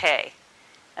the UK.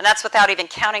 And that's without even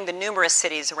counting the numerous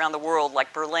cities around the world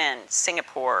like Berlin,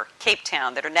 Singapore, Cape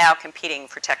Town that are now competing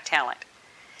for tech talent.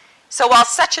 So while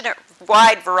such a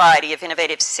wide variety of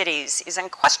innovative cities is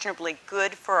unquestionably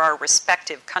good for our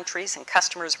respective countries and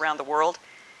customers around the world,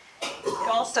 it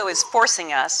also is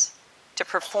forcing us to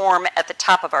perform at the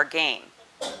top of our game,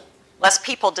 lest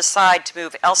people decide to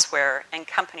move elsewhere and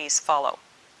companies follow.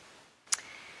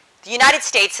 The United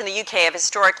States and the UK have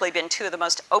historically been two of the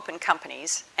most open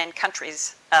companies and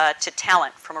countries to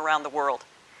talent from around the world.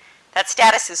 That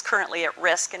status is currently at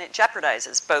risk, and it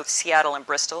jeopardizes both Seattle and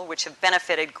Bristol, which have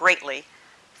benefited greatly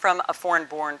from a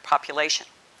foreign-born population,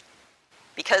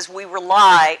 because we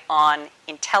rely on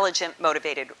intelligent,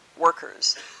 motivated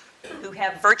workers who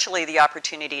have virtually the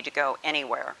opportunity to go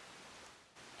anywhere.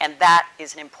 And that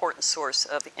is an important source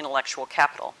of intellectual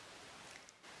capital.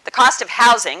 The cost of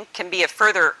housing can be a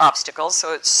further obstacle,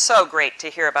 so it's so great to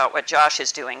hear about what Josh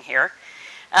is doing here.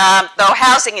 Though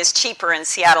housing is cheaper in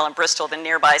Seattle and Bristol than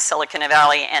nearby Silicon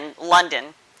Valley and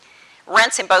London,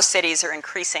 rents in both cities are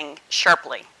increasing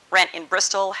sharply. Rent in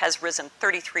Bristol has risen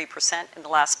 33% in the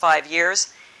last 5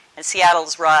 years, and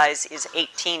Seattle's rise is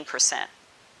 18%.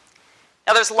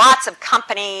 Now, there's lots of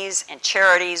companies and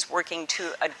charities working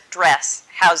to address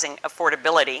housing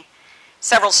affordability.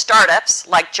 Several startups,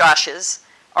 like Josh's,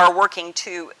 are working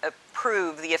to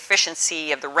improve the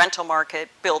efficiency of the rental market,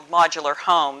 build modular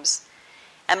homes.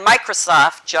 And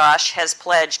Microsoft, Josh, has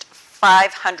pledged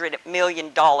 $500 million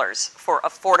for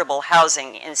affordable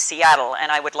housing in Seattle,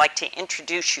 and I would like to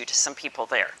introduce you to some people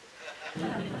there.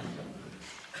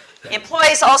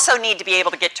 Employees also need to be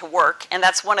able to get to work, and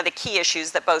that's one of the key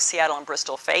issues that both Seattle and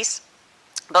Bristol face.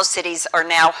 Both cities are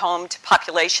now home to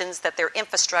populations that their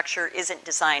infrastructure isn't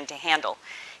designed to handle.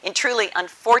 In truly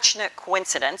unfortunate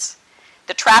coincidence,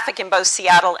 the traffic in both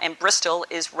Seattle and Bristol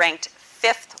is ranked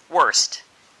 5th worst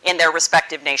in their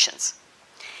respective nations.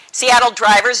 Seattle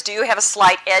drivers do have a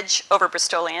slight edge over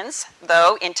Bristolians,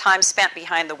 though, in time spent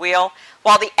behind the wheel,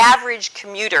 while the average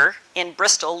commuter in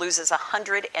Bristol loses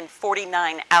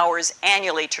 149 hours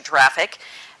annually to traffic,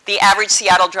 the average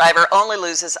Seattle driver only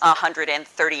loses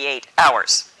 138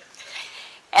 hours.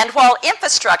 And while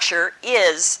infrastructure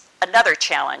is another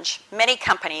challenge, many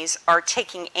companies are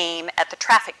taking aim at the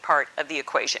traffic part of the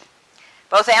equation.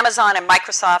 Both Amazon and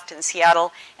Microsoft in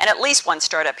Seattle, and at least one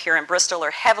startup here in Bristol,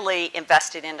 are heavily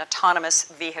invested in autonomous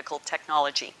vehicle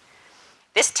technology.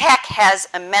 This tech has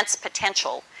immense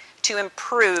potential to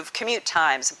improve commute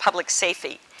times and public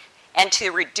safety, and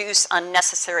to reduce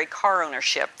unnecessary car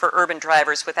ownership for urban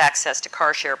drivers with access to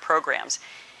car share programs.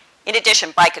 In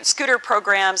addition, bike and scooter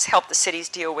programs help the cities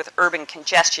deal with urban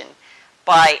congestion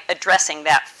by addressing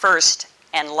that first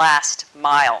and last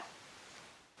mile.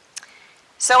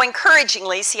 So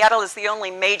encouragingly, Seattle is the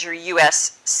only major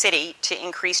U.S. city to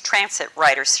increase transit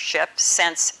ridership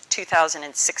since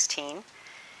 2016.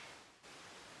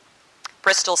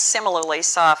 Bristol similarly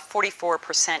saw a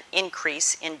 44%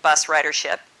 increase in bus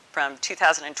ridership from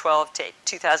 2012 to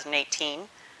 2018,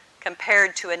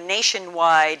 compared to a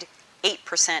nationwide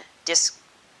 8%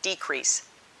 decrease.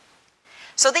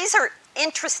 So these are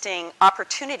interesting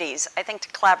opportunities, I think, to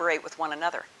collaborate with one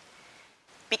another,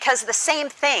 because the same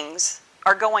things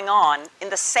are going on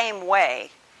in the same way,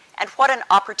 and what an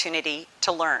opportunity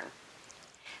to learn.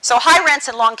 So high rents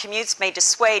and long commutes may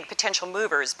dissuade potential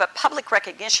movers, but public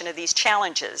recognition of these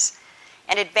challenges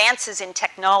and advances in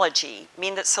technology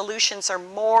mean that solutions are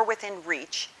more within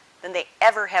reach than they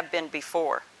ever have been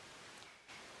before.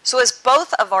 So as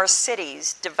both of our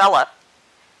cities develop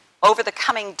over the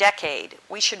coming decade,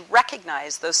 we should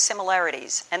recognize those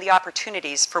similarities and the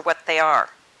opportunities for what they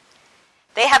are.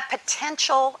 They have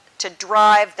potential to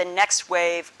drive the next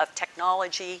wave of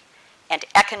technology and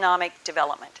economic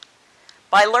development.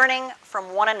 By learning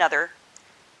from one another,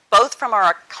 both from our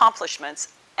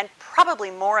accomplishments and probably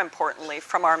more importantly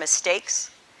from our mistakes,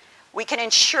 we can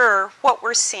ensure what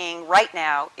we're seeing right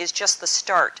now is just the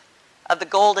start of the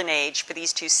golden age for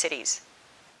these two cities.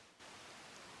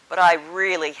 But I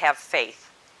really have faith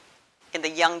in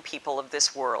the young people of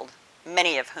this world,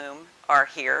 many of whom are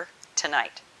here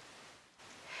tonight.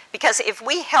 Because if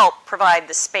we help provide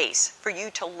the space for you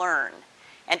to learn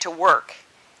and to work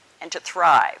and to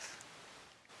thrive,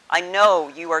 I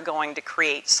know you are going to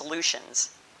create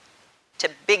solutions to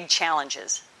big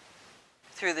challenges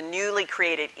through the newly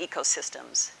created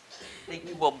ecosystems that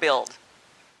you will build.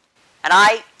 And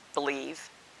I believe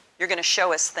you're going to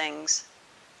show us things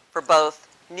for both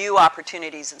new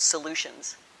opportunities and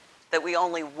solutions that we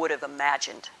only would have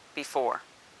imagined before.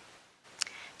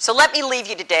 So let me leave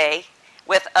you today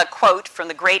with a quote from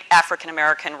the great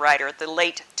African-American writer, the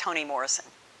late Toni Morrison.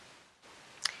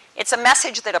 It's a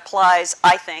message that applies,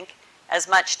 I think, as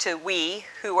much to we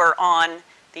who are on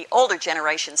the older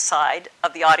generation side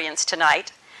of the audience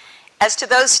tonight, as to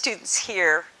those students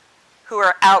here who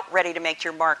are out ready to make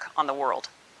your mark on the world.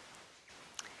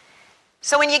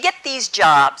 So when you get these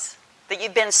jobs that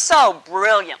you've been so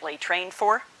brilliantly trained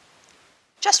for,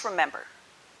 just remember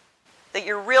that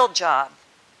your real job,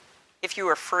 if you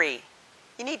are free,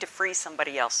 you need to free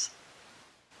somebody else.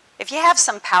 If you have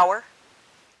some power,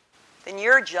 then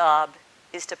your job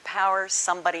is to power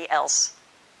somebody else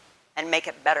and make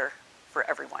it better for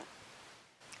everyone.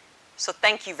 So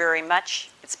thank you very much.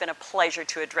 It's been a pleasure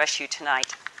to address you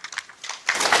tonight.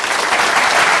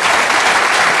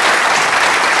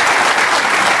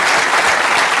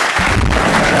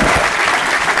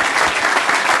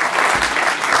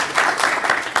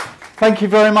 Thank you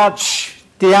very much,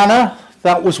 Deanna.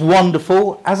 That was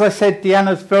wonderful. As I said,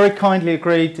 Deanna's very kindly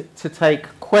agreed to take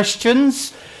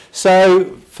questions.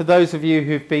 So for those of you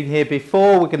who've been here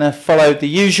before, we're going to follow the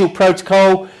usual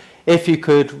protocol. If you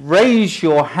could raise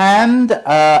your hand,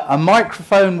 a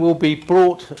microphone will be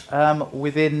brought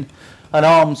within an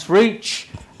arm's reach,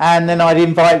 and then I'd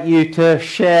invite you to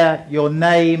share your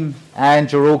name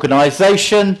and your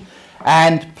organisation,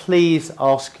 and please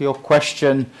ask your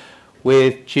question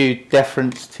with due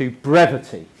deference to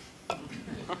brevity.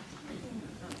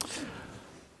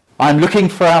 I'm looking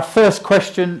for our first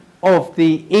question of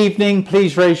the evening.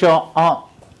 Please raise your arm.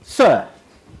 Sir.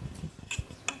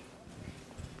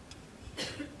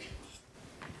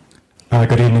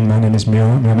 Good evening, my name is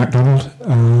Muir MacDonald,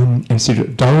 Institute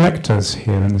of Directors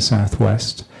here in the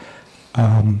Southwest.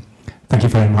 Thank you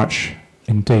very much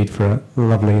indeed for a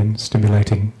lovely and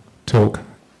stimulating talk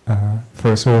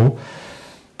for us all.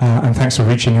 And thanks for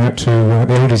reaching out to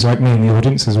the oldies like me in the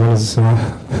audience, as well as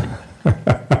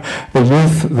the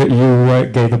youth that you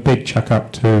gave a big chuck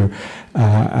up to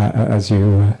as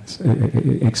you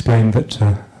explained that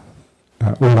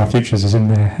all our futures is in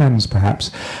their hands,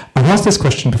 perhaps. I've asked this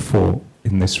question before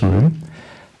in this room,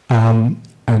 and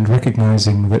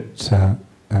recognising that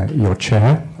you're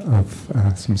chair of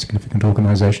some significant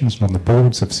organisations and on the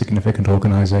boards of significant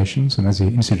organisations, and as the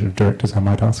Institute of Directors I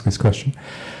might ask this question.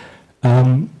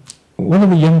 One of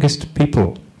the youngest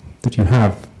people that you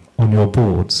have on your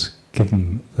boards,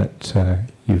 given that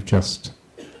you've just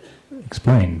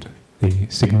explained the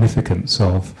significance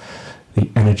of the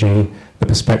energy, the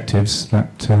perspectives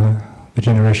that the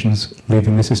generations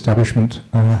leaving this establishment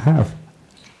have.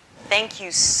 Thank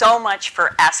you so much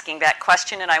for asking that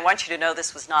question, and I want you to know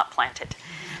this was not planted.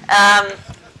 I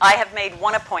have made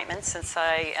one appointment since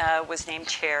I was named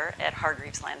chair at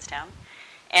Hargreaves Lansdown,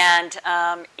 and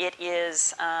it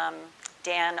is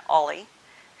Dan Ollie,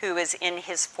 who is in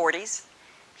his 40s.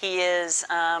 He is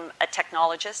a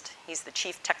technologist. He's the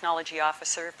Chief Technology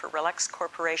Officer for Relics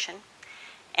Corporation.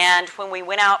 And when we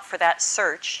went out for that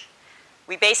search,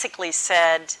 we basically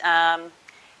said,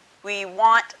 we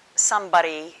want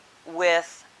somebody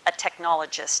with a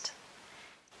technologist.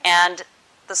 And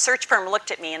the search firm looked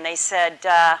at me and they said,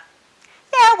 yeah,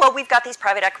 well, we've got these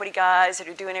private equity guys that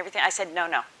are doing everything. I said,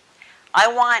 no.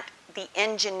 I want the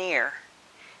engineer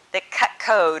that cut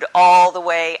code all the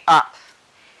way up,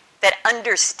 that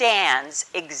understands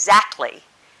exactly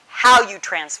how you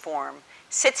transform,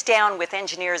 sits down with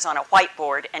engineers on a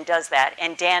whiteboard and does that.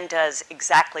 And Dan does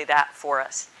exactly that for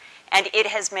us. And it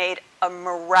has made a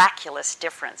miraculous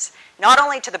difference, not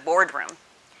only to the boardroom,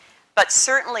 but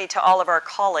certainly to all of our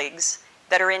colleagues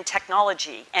that are in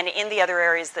technology and in the other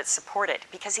areas that support it,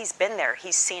 because he's been there,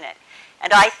 he's seen it.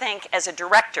 And I think as a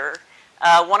director,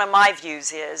 one of my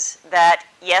views is that,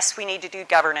 yes, we need to do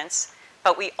governance,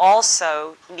 but we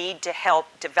also need to help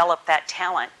develop that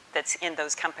talent that's in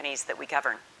those companies that we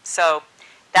govern. So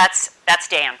that's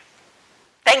Dan.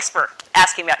 Thanks for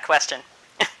asking that question.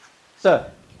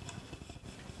 Sir.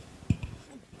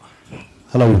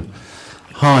 Hello.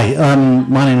 Hi,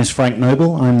 my name is Frank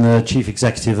Noble. I'm the Chief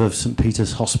Executive of St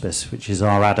Peter's Hospice, which is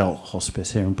our adult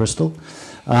hospice here in Bristol.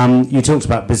 You talked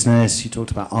about business, you talked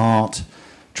about art,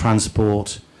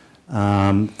 transport,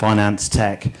 finance,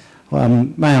 tech.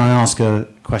 May I ask a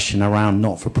question around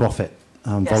not-for-profit,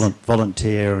 Yes.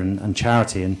 volunteer and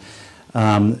charity? And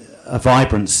a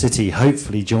vibrant city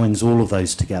hopefully joins all of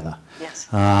those together. Yes.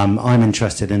 I'm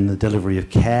interested in the delivery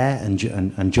of care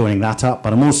and joining that up,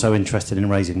 but I'm also interested in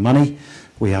raising money.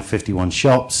 We have 51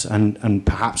 shops, and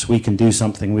perhaps we can do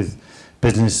something with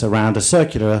business around a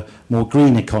circular, more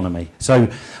green economy. So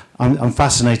I'm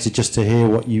fascinated just to hear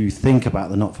what you think about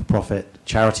the not-for-profit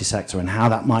charity sector and how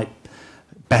that might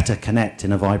better connect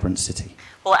in a vibrant city.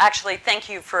 Well, actually, thank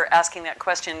you for asking that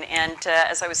question. And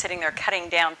as I was sitting there cutting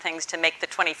down things to make the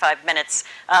 25 minutes,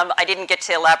 I didn't get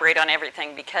to elaborate on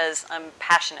everything because I'm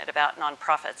passionate about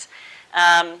nonprofits.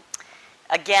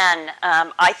 Again,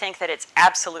 I think that it's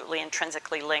absolutely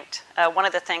intrinsically linked. One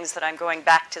of the things that I'm going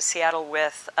back to Seattle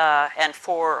with and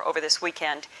for over this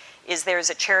weekend is there's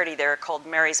a charity there called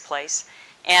Mary's Place.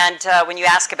 And when you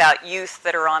ask about youth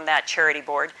that are on that charity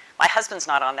board, my husband's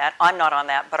not on that, I'm not on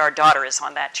that, but our daughter is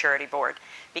on that charity board.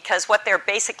 Because what they're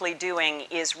basically doing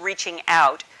is reaching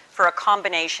out for a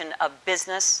combination of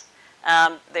business.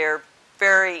 They're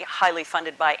very highly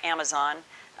funded by Amazon,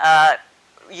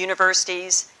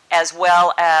 universities, as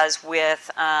well as with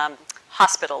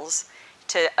hospitals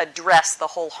to address the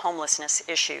whole homelessness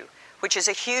issue, which is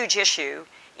a huge issue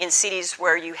in cities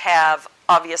where you have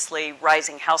obviously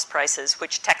rising house prices,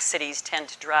 which tech cities tend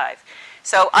to drive.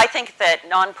 So I think that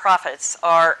nonprofits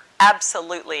are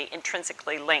absolutely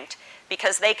intrinsically linked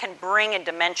because they can bring a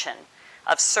dimension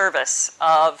of service,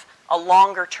 of a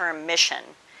longer-term mission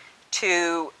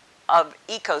to an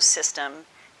ecosystem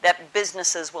that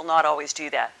businesses will not always do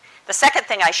that. The second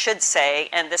thing I should say,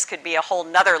 and this could be a whole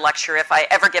nother lecture if I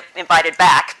ever get invited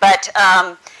back, but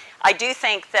I do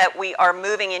think that we are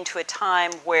moving into a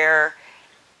time where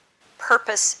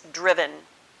purpose-driven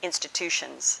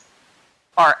institutions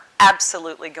are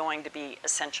absolutely going to be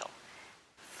essential.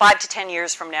 5 to 10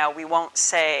 years from now, we won't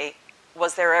say,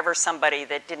 was there ever somebody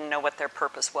that didn't know what their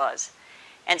purpose was?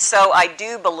 And so I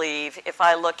do believe, if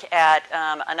I look at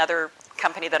another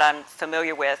company that I'm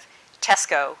familiar with,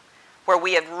 Tesco, where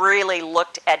we have really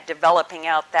looked at developing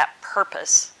out that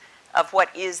purpose of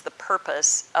what is the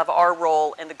purpose of our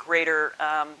role in the greater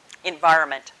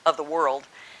environment of the world,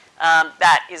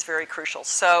 that is very crucial.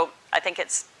 So I think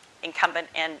it's incumbent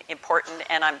and important,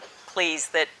 and I'm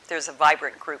pleased that there's a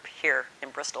vibrant group here in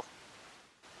Bristol.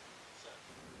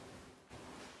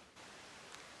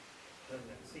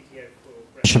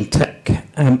 Tech.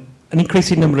 An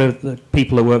increasing number of the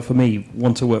people who work for me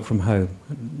want to work from home,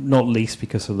 not least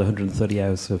because of the 130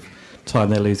 hours of time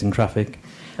they lose in traffic.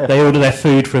 They order their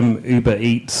food from Uber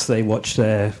Eats, they watch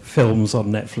their films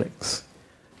on Netflix.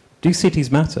 Do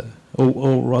cities matter?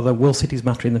 Or rather, will cities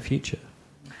matter in the future?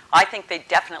 I think they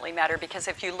definitely matter because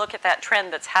if you look at that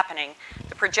trend that's happening,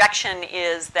 the projection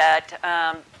is that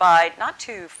by not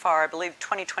too far, I believe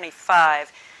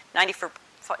 2025,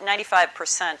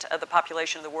 95% of the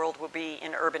population of the world will be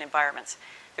in urban environments.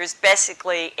 There's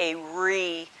basically a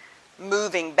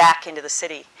moving back into the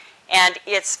city. And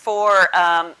it's for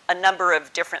a number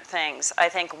of different things. I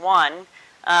think one,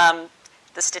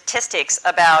 the statistics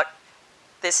about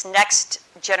this next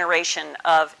generation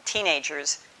of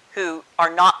teenagers who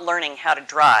are not learning how to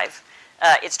drive.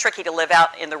 It's tricky to live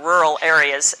out in the rural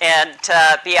areas and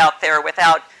be out there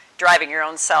without driving your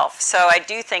own self. So I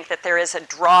do think that there is a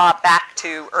draw back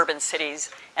to urban cities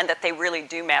and that they really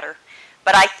do matter.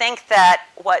 But I think that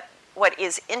what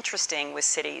is interesting with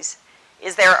cities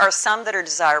is there are some that are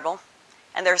desirable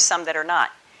and there are some that are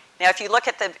not. Now, if you look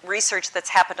at the research that's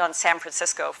happened on San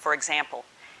Francisco, for example,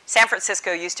 San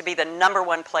Francisco used to be the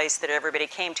 #1 place that everybody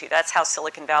came to. That's how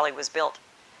Silicon Valley was built.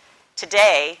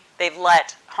 Today, they've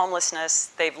let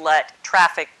homelessness, they've let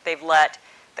traffic, they've let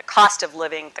the cost of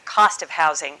living, the cost of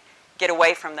housing get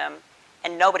away from them,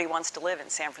 and nobody wants to live in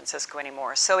San Francisco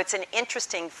anymore. So it's an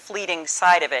interesting, fleeting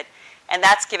side of it, and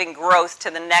that's giving growth to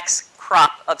the next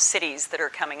crop of cities that are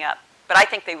coming up. But I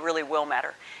think they really will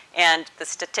matter, and the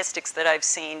statistics that I've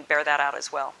seen bear that out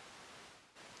as well.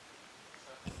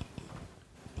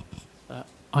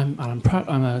 I'm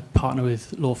a partner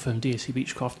with law firm DSC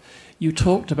Beechcroft. You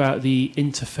talked about the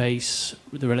interface,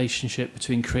 the relationship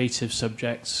between creative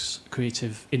subjects,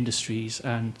 creative industries,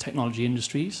 and technology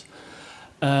industries.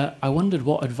 I wondered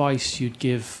what advice you'd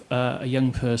give a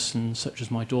young person such as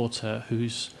my daughter,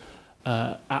 who's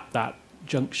at that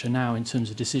juncture now in terms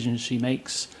of decisions she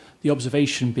makes. The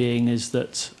observation being is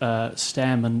that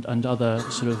STEM and other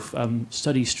sort of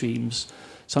study streams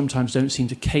sometimes don't seem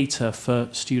to cater for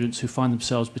students who find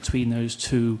themselves between those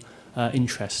two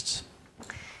interests.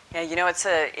 Yeah, you know,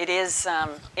 it is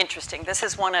interesting. This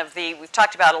is one of the, we've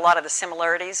talked about a lot of the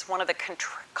similarities. One of the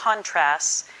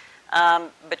contrasts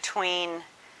between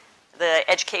the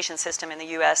education system in the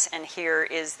U.S. and here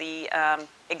is the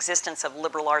existence of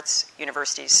liberal arts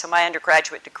universities. So my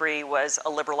undergraduate degree was a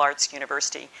liberal arts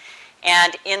university.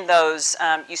 And in those,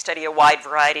 you study a wide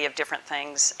variety of different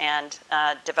things and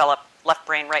develop left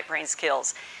brain, right brain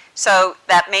skills. So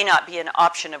that may not be an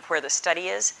option of where the study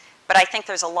is, but I think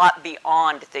there's a lot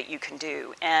beyond that you can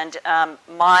do. And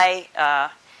my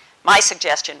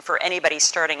suggestion for anybody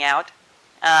starting out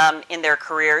in their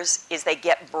careers is they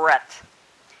get breadth.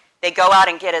 They go out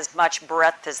and get as much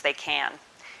breadth as they can.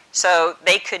 So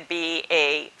they could be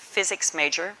a physics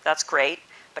major, that's great,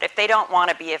 but if they don't want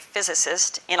to be a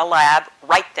physicist in a lab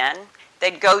right then,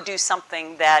 they'd go do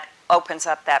something that opens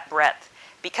up that breadth.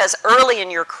 Because early in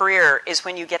your career is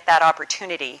when you get that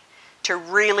opportunity to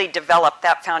really develop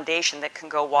that foundation that can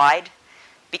go wide,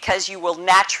 because you will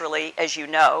naturally, as you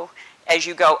know, as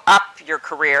you go up your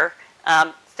career,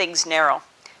 things narrow.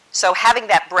 So having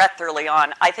that breadth early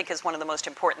on, I think, is one of the most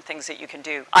important things that you can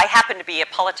do. I happened to be a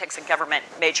politics and government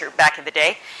major back in the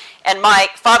day, and my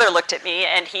father looked at me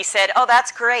and he said, "Oh,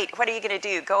 that's great. What are you going to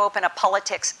do? Go open a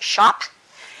politics shop?"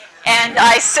 And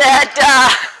I said,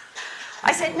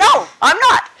 "No, I'm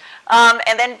not."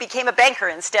 And then became a banker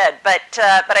instead. But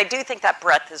I do think that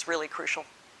breadth is really crucial.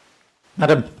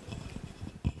 Madam.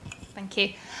 Thank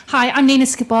you. Hi, I'm Nina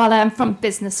Skibala. I'm from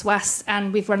Business West,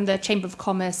 and we've run the Chamber of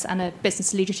Commerce and a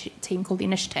business leadership team called The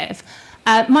Initiative.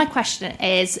 My question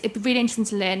is, it'd be really interesting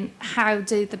to learn, how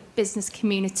do the business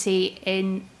community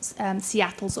in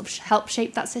Seattle sort of help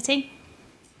shape that city?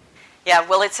 Yeah,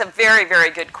 well, it's a very, very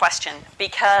good question,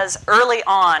 because early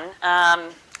on,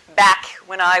 back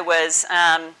when I was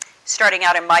starting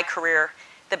out in my career,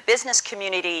 the business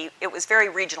community, it was very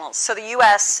regional. So the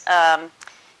U.S.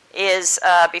 Is,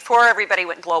 before everybody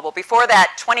went global, before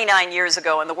that 29 years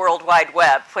ago in the World Wide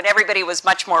Web, when everybody was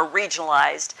much more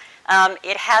regionalized,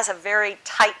 it has a very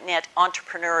tight-knit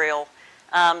entrepreneurial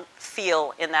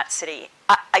feel in that city.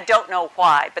 I don't know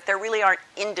why, but there really aren't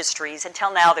industries.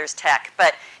 Until now there's tech,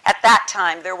 but at that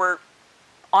time there were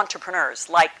entrepreneurs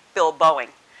like Bill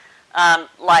Boeing,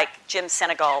 like Jim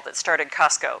Senegal that started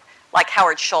Costco, like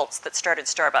Howard Schultz that started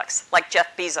Starbucks, like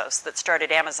Jeff Bezos that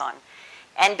started Amazon.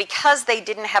 And because they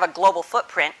didn't have a global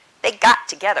footprint, they got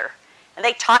together and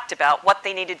they talked about what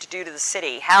they needed to do to the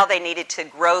city, how they needed to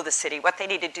grow the city, what they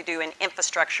needed to do in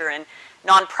infrastructure and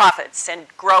nonprofits and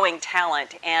growing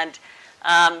talent and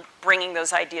bringing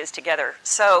those ideas together.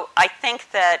 So I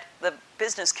think that the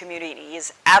business community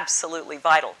is absolutely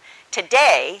vital.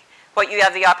 Today, what you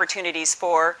have the opportunities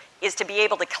for is to be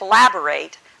able to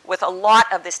collaborate with a lot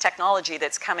of this technology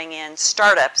that's coming in,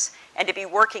 startups, and to be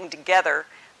working together,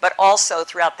 but also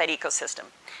throughout that ecosystem.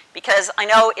 Because I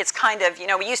know it's kind of,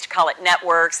 we used to call it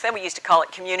networks, then we used to call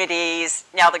it communities.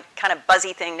 Now the kind of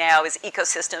buzzy thing now is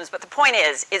ecosystems. But the point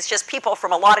is, it's just people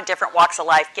from a lot of different walks of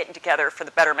life getting together for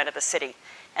the betterment of the city.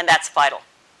 And that's vital.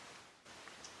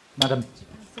 Madam.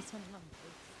 Thank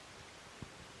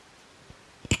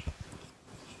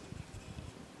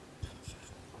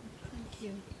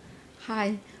you.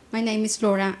 Hi, my name is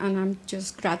Laura, and I'm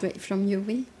just graduate from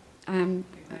UWI.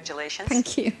 Congratulations.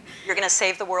 Thank you. You're going to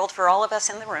save the world for all of us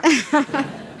in the room.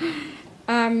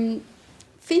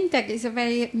 Fintech is a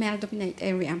very male-dominated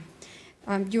area.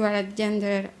 You are a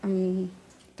gender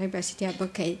diversity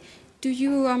advocate. Do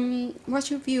you what's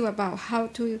your view about how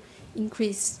to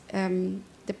increase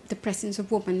the presence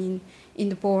of women in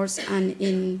the boards and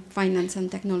in finance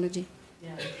and technology?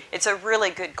 Yeah. It's a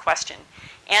really good question.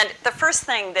 And the first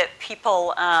thing that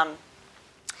people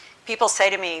say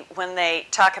to me when they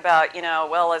talk about,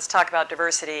 well, let's talk about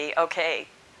diversity, okay,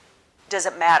 does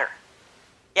it matter?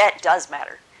 Yeah, it does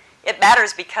matter. It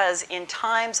matters because in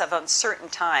times of uncertain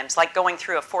times, like going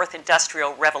through a fourth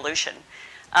industrial revolution,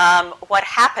 what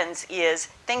happens is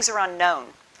things are unknown.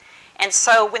 And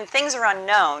so when things are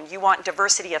unknown, you want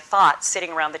diversity of thought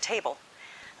sitting around the table.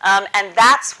 And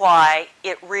that's why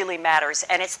it really matters,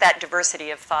 and it's that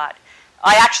diversity of thought.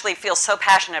 I actually feel so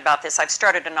passionate about this. I've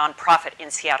started a nonprofit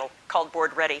in Seattle called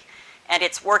Board Ready, and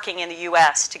it's working in the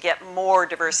US to get more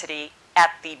diversity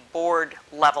at the board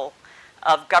level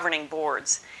of governing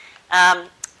boards.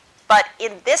 But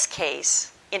in this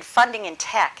case, in funding in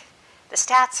tech, the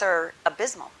stats are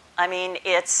abysmal. I mean,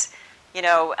 it's,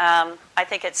 I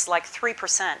think it's like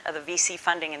 3% of the VC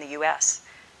funding in the US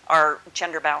are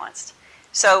gender balanced.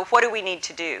 So what do we need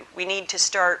to do? We need to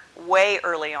start way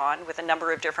early on with a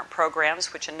number of different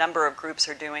programs, which a number of groups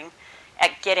are doing,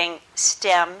 at getting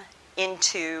STEM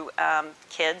into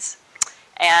kids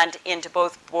and into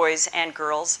both boys and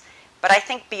girls. But I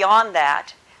think beyond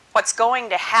that, what's going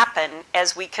to happen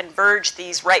as we converge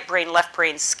these right brain, left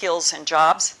brain skills and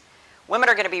jobs, women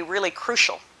are going to be really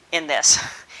crucial in this.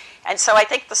 And so I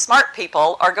think the smart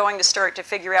people are going to start to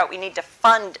figure out we need to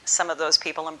fund some of those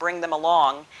people and bring them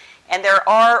along. And there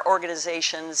are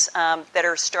organizations that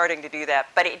are starting to do that,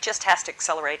 but it just has to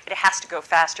accelerate. It has to go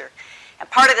faster. And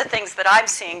part of the things that I'm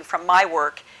seeing from my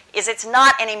work is it's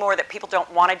not anymore that people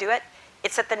don't want to do it,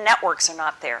 it's that the networks are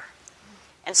not there.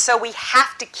 And so we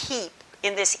have to keep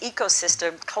in this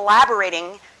ecosystem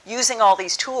collaborating, using all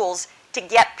these tools to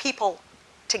get people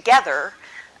together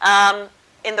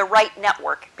in the right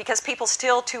network, because people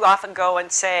still too often go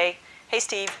and say, hey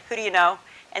Steve, who do you know?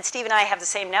 And Steve and I have the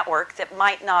same network that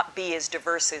might not be as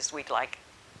diverse as we'd like.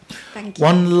 Thank you.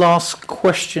 One last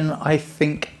question, I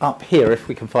think, up here, if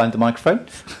we can find the microphone.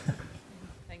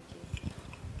 Thank you.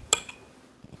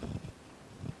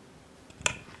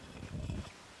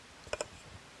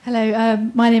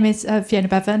 Hello, my name is Fiona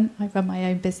Bevan. I run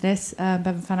my own business,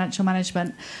 Bevan Financial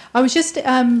Management. I was just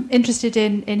interested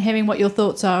in hearing what your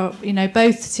thoughts are.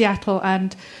 Both Seattle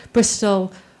and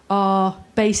Bristol are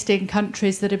based in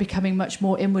countries that are becoming much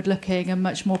more inward-looking and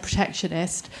much more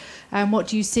protectionist. And what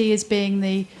do you see as being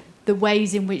the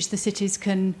ways in which the cities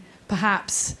can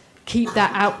perhaps keep that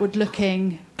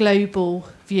outward-looking global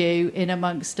view in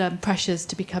amongst pressures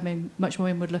to becoming much more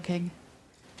inward-looking?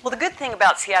 Well, the good thing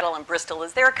about Seattle and Bristol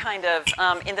is they're kind of,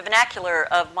 in the vernacular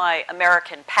of my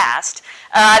American past,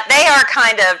 they are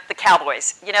kind of the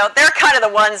cowboys. They're kind of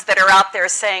the ones that are out there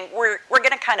saying, we're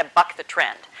going to kind of buck the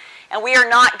trend. And we are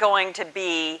not going to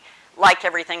be like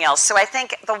everything else. So I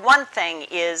think the one thing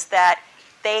is that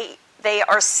they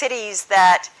are cities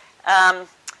that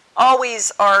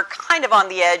always are kind of on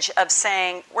the edge of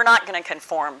saying, we're not going to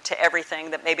conform to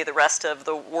everything that maybe the rest of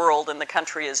the world and the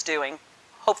country is doing.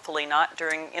 Hopefully not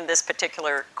in this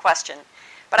particular question.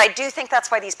 But I do think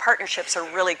that's why these partnerships are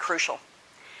really crucial.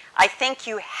 I think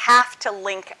you have to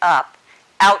link up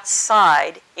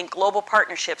outside in global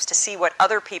partnerships to see what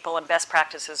other people and best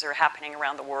practices are happening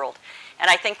around the world.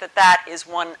 And I think that is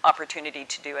one opportunity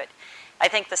to do it. I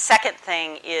think the second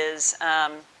thing is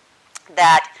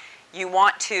that you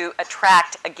want to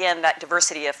attract, again, that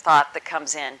diversity of thought that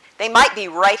comes in. They might be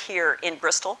right here in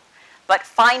Bristol, but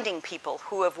finding people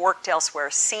who have worked elsewhere,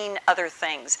 seen other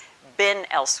things, been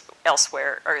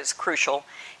elsewhere is crucial.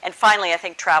 And finally, I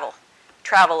think travel.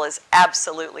 Travel is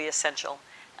absolutely essential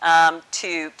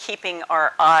to keeping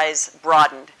our eyes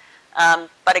broadened.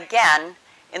 But again,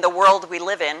 in the world we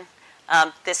live in,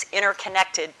 this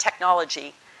interconnected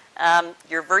technology,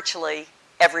 you're virtually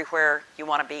everywhere you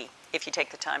want to be if you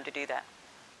take the time to do that.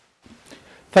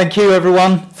 Thank you,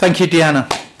 everyone. Thank you, Deanna.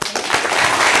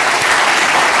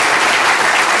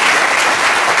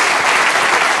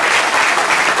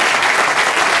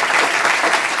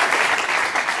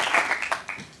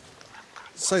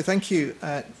 So thank you,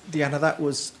 Deanna. That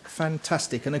was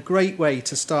fantastic and a great way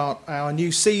to start our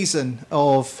new season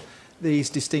of these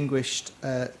distinguished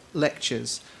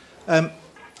lectures. I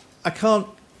can't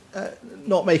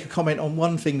not make a comment on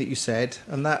one thing that you said,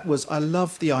 and that was I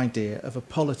love the idea of a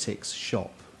politics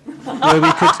shop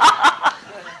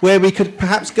where we could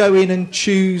perhaps go in and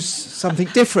choose something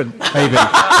different, maybe.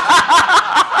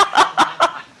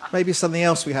 Maybe something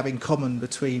else we have in common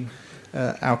between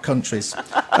our countries.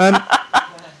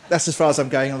 That's as far as I'm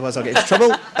going, otherwise I'll get into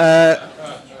trouble.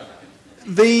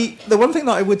 The one thing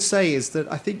that I would say is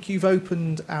that I think you've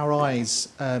opened our eyes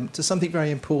to something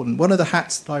very important. One of the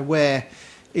hats that I wear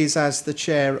is as the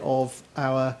chair of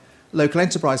our Local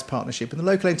Enterprise Partnership, and the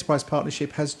Local Enterprise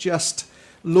Partnership has just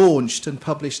launched and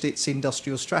published its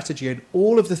industrial strategy, and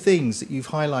all of the things that you've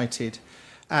highlighted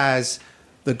as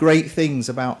the great things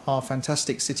about our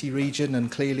fantastic city region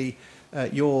and clearly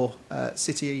your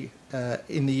city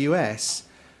in the US,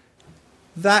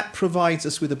 that provides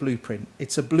us with a blueprint.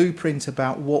 It's a blueprint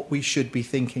about what we should be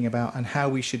thinking about and how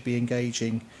we should be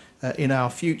engaging in our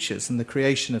futures and the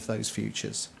creation of those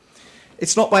futures.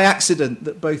 It's not by accident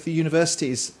that both the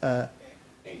university's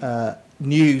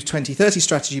new 2030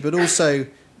 strategy, but also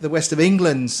the West of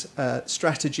England's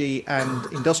strategy and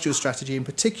industrial strategy in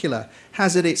particular,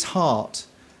 has at its heart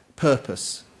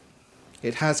purpose.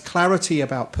 It has clarity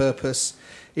about purpose.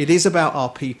 It is about our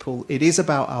people. It is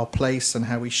about our place and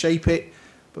how we shape it.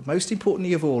 But most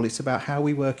importantly of all, it's about how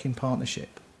we work in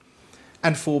partnership.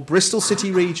 And for Bristol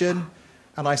City region,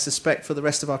 and I suspect for the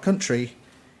rest of our country,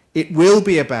 it will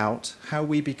be about how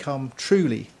we become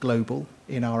truly global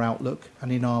in our outlook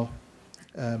and in our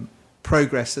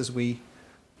progress as we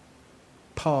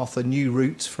path a new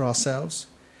route for ourselves.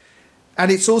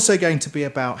 And it's also going to be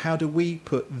about how do we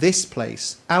put this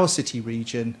place, our city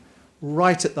region,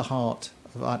 right at the heart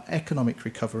of our economic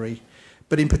recovery,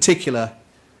 but in particular,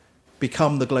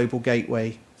 become the global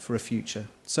gateway for a future.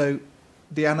 So,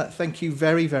 Deanna, thank you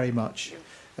very, very much.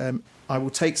 I will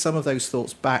take some of those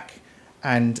thoughts back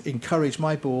and encourage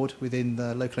my board within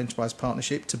the Local Enterprise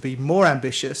Partnership to be more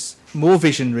ambitious, more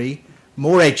visionary,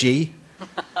 more edgy,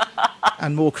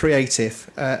 and more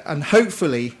creative, and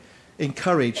hopefully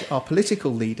encourage our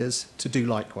political leaders to do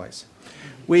likewise.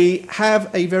 We have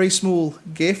a very small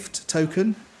gift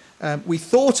token. We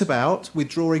thought about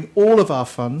withdrawing all of our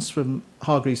funds from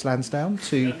Hargreaves Lansdown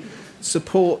to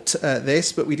support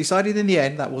this, but we decided in the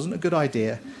end that wasn't a good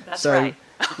idea. That's right.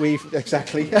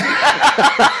 Exactly.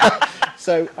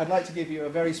 So I'd like to give you a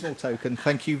very small token.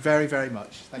 Thank you very, very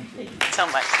much. Thank you. So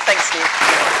much. Thanks, Steve.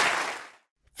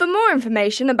 For more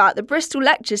information about the Bristol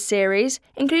Lectures series,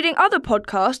 including other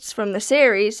podcasts from the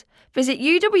series, visit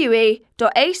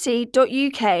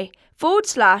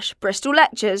uwe.ac.uk/Bristol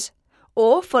Lectures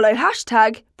or follow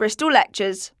 #Bristol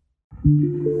Lectures.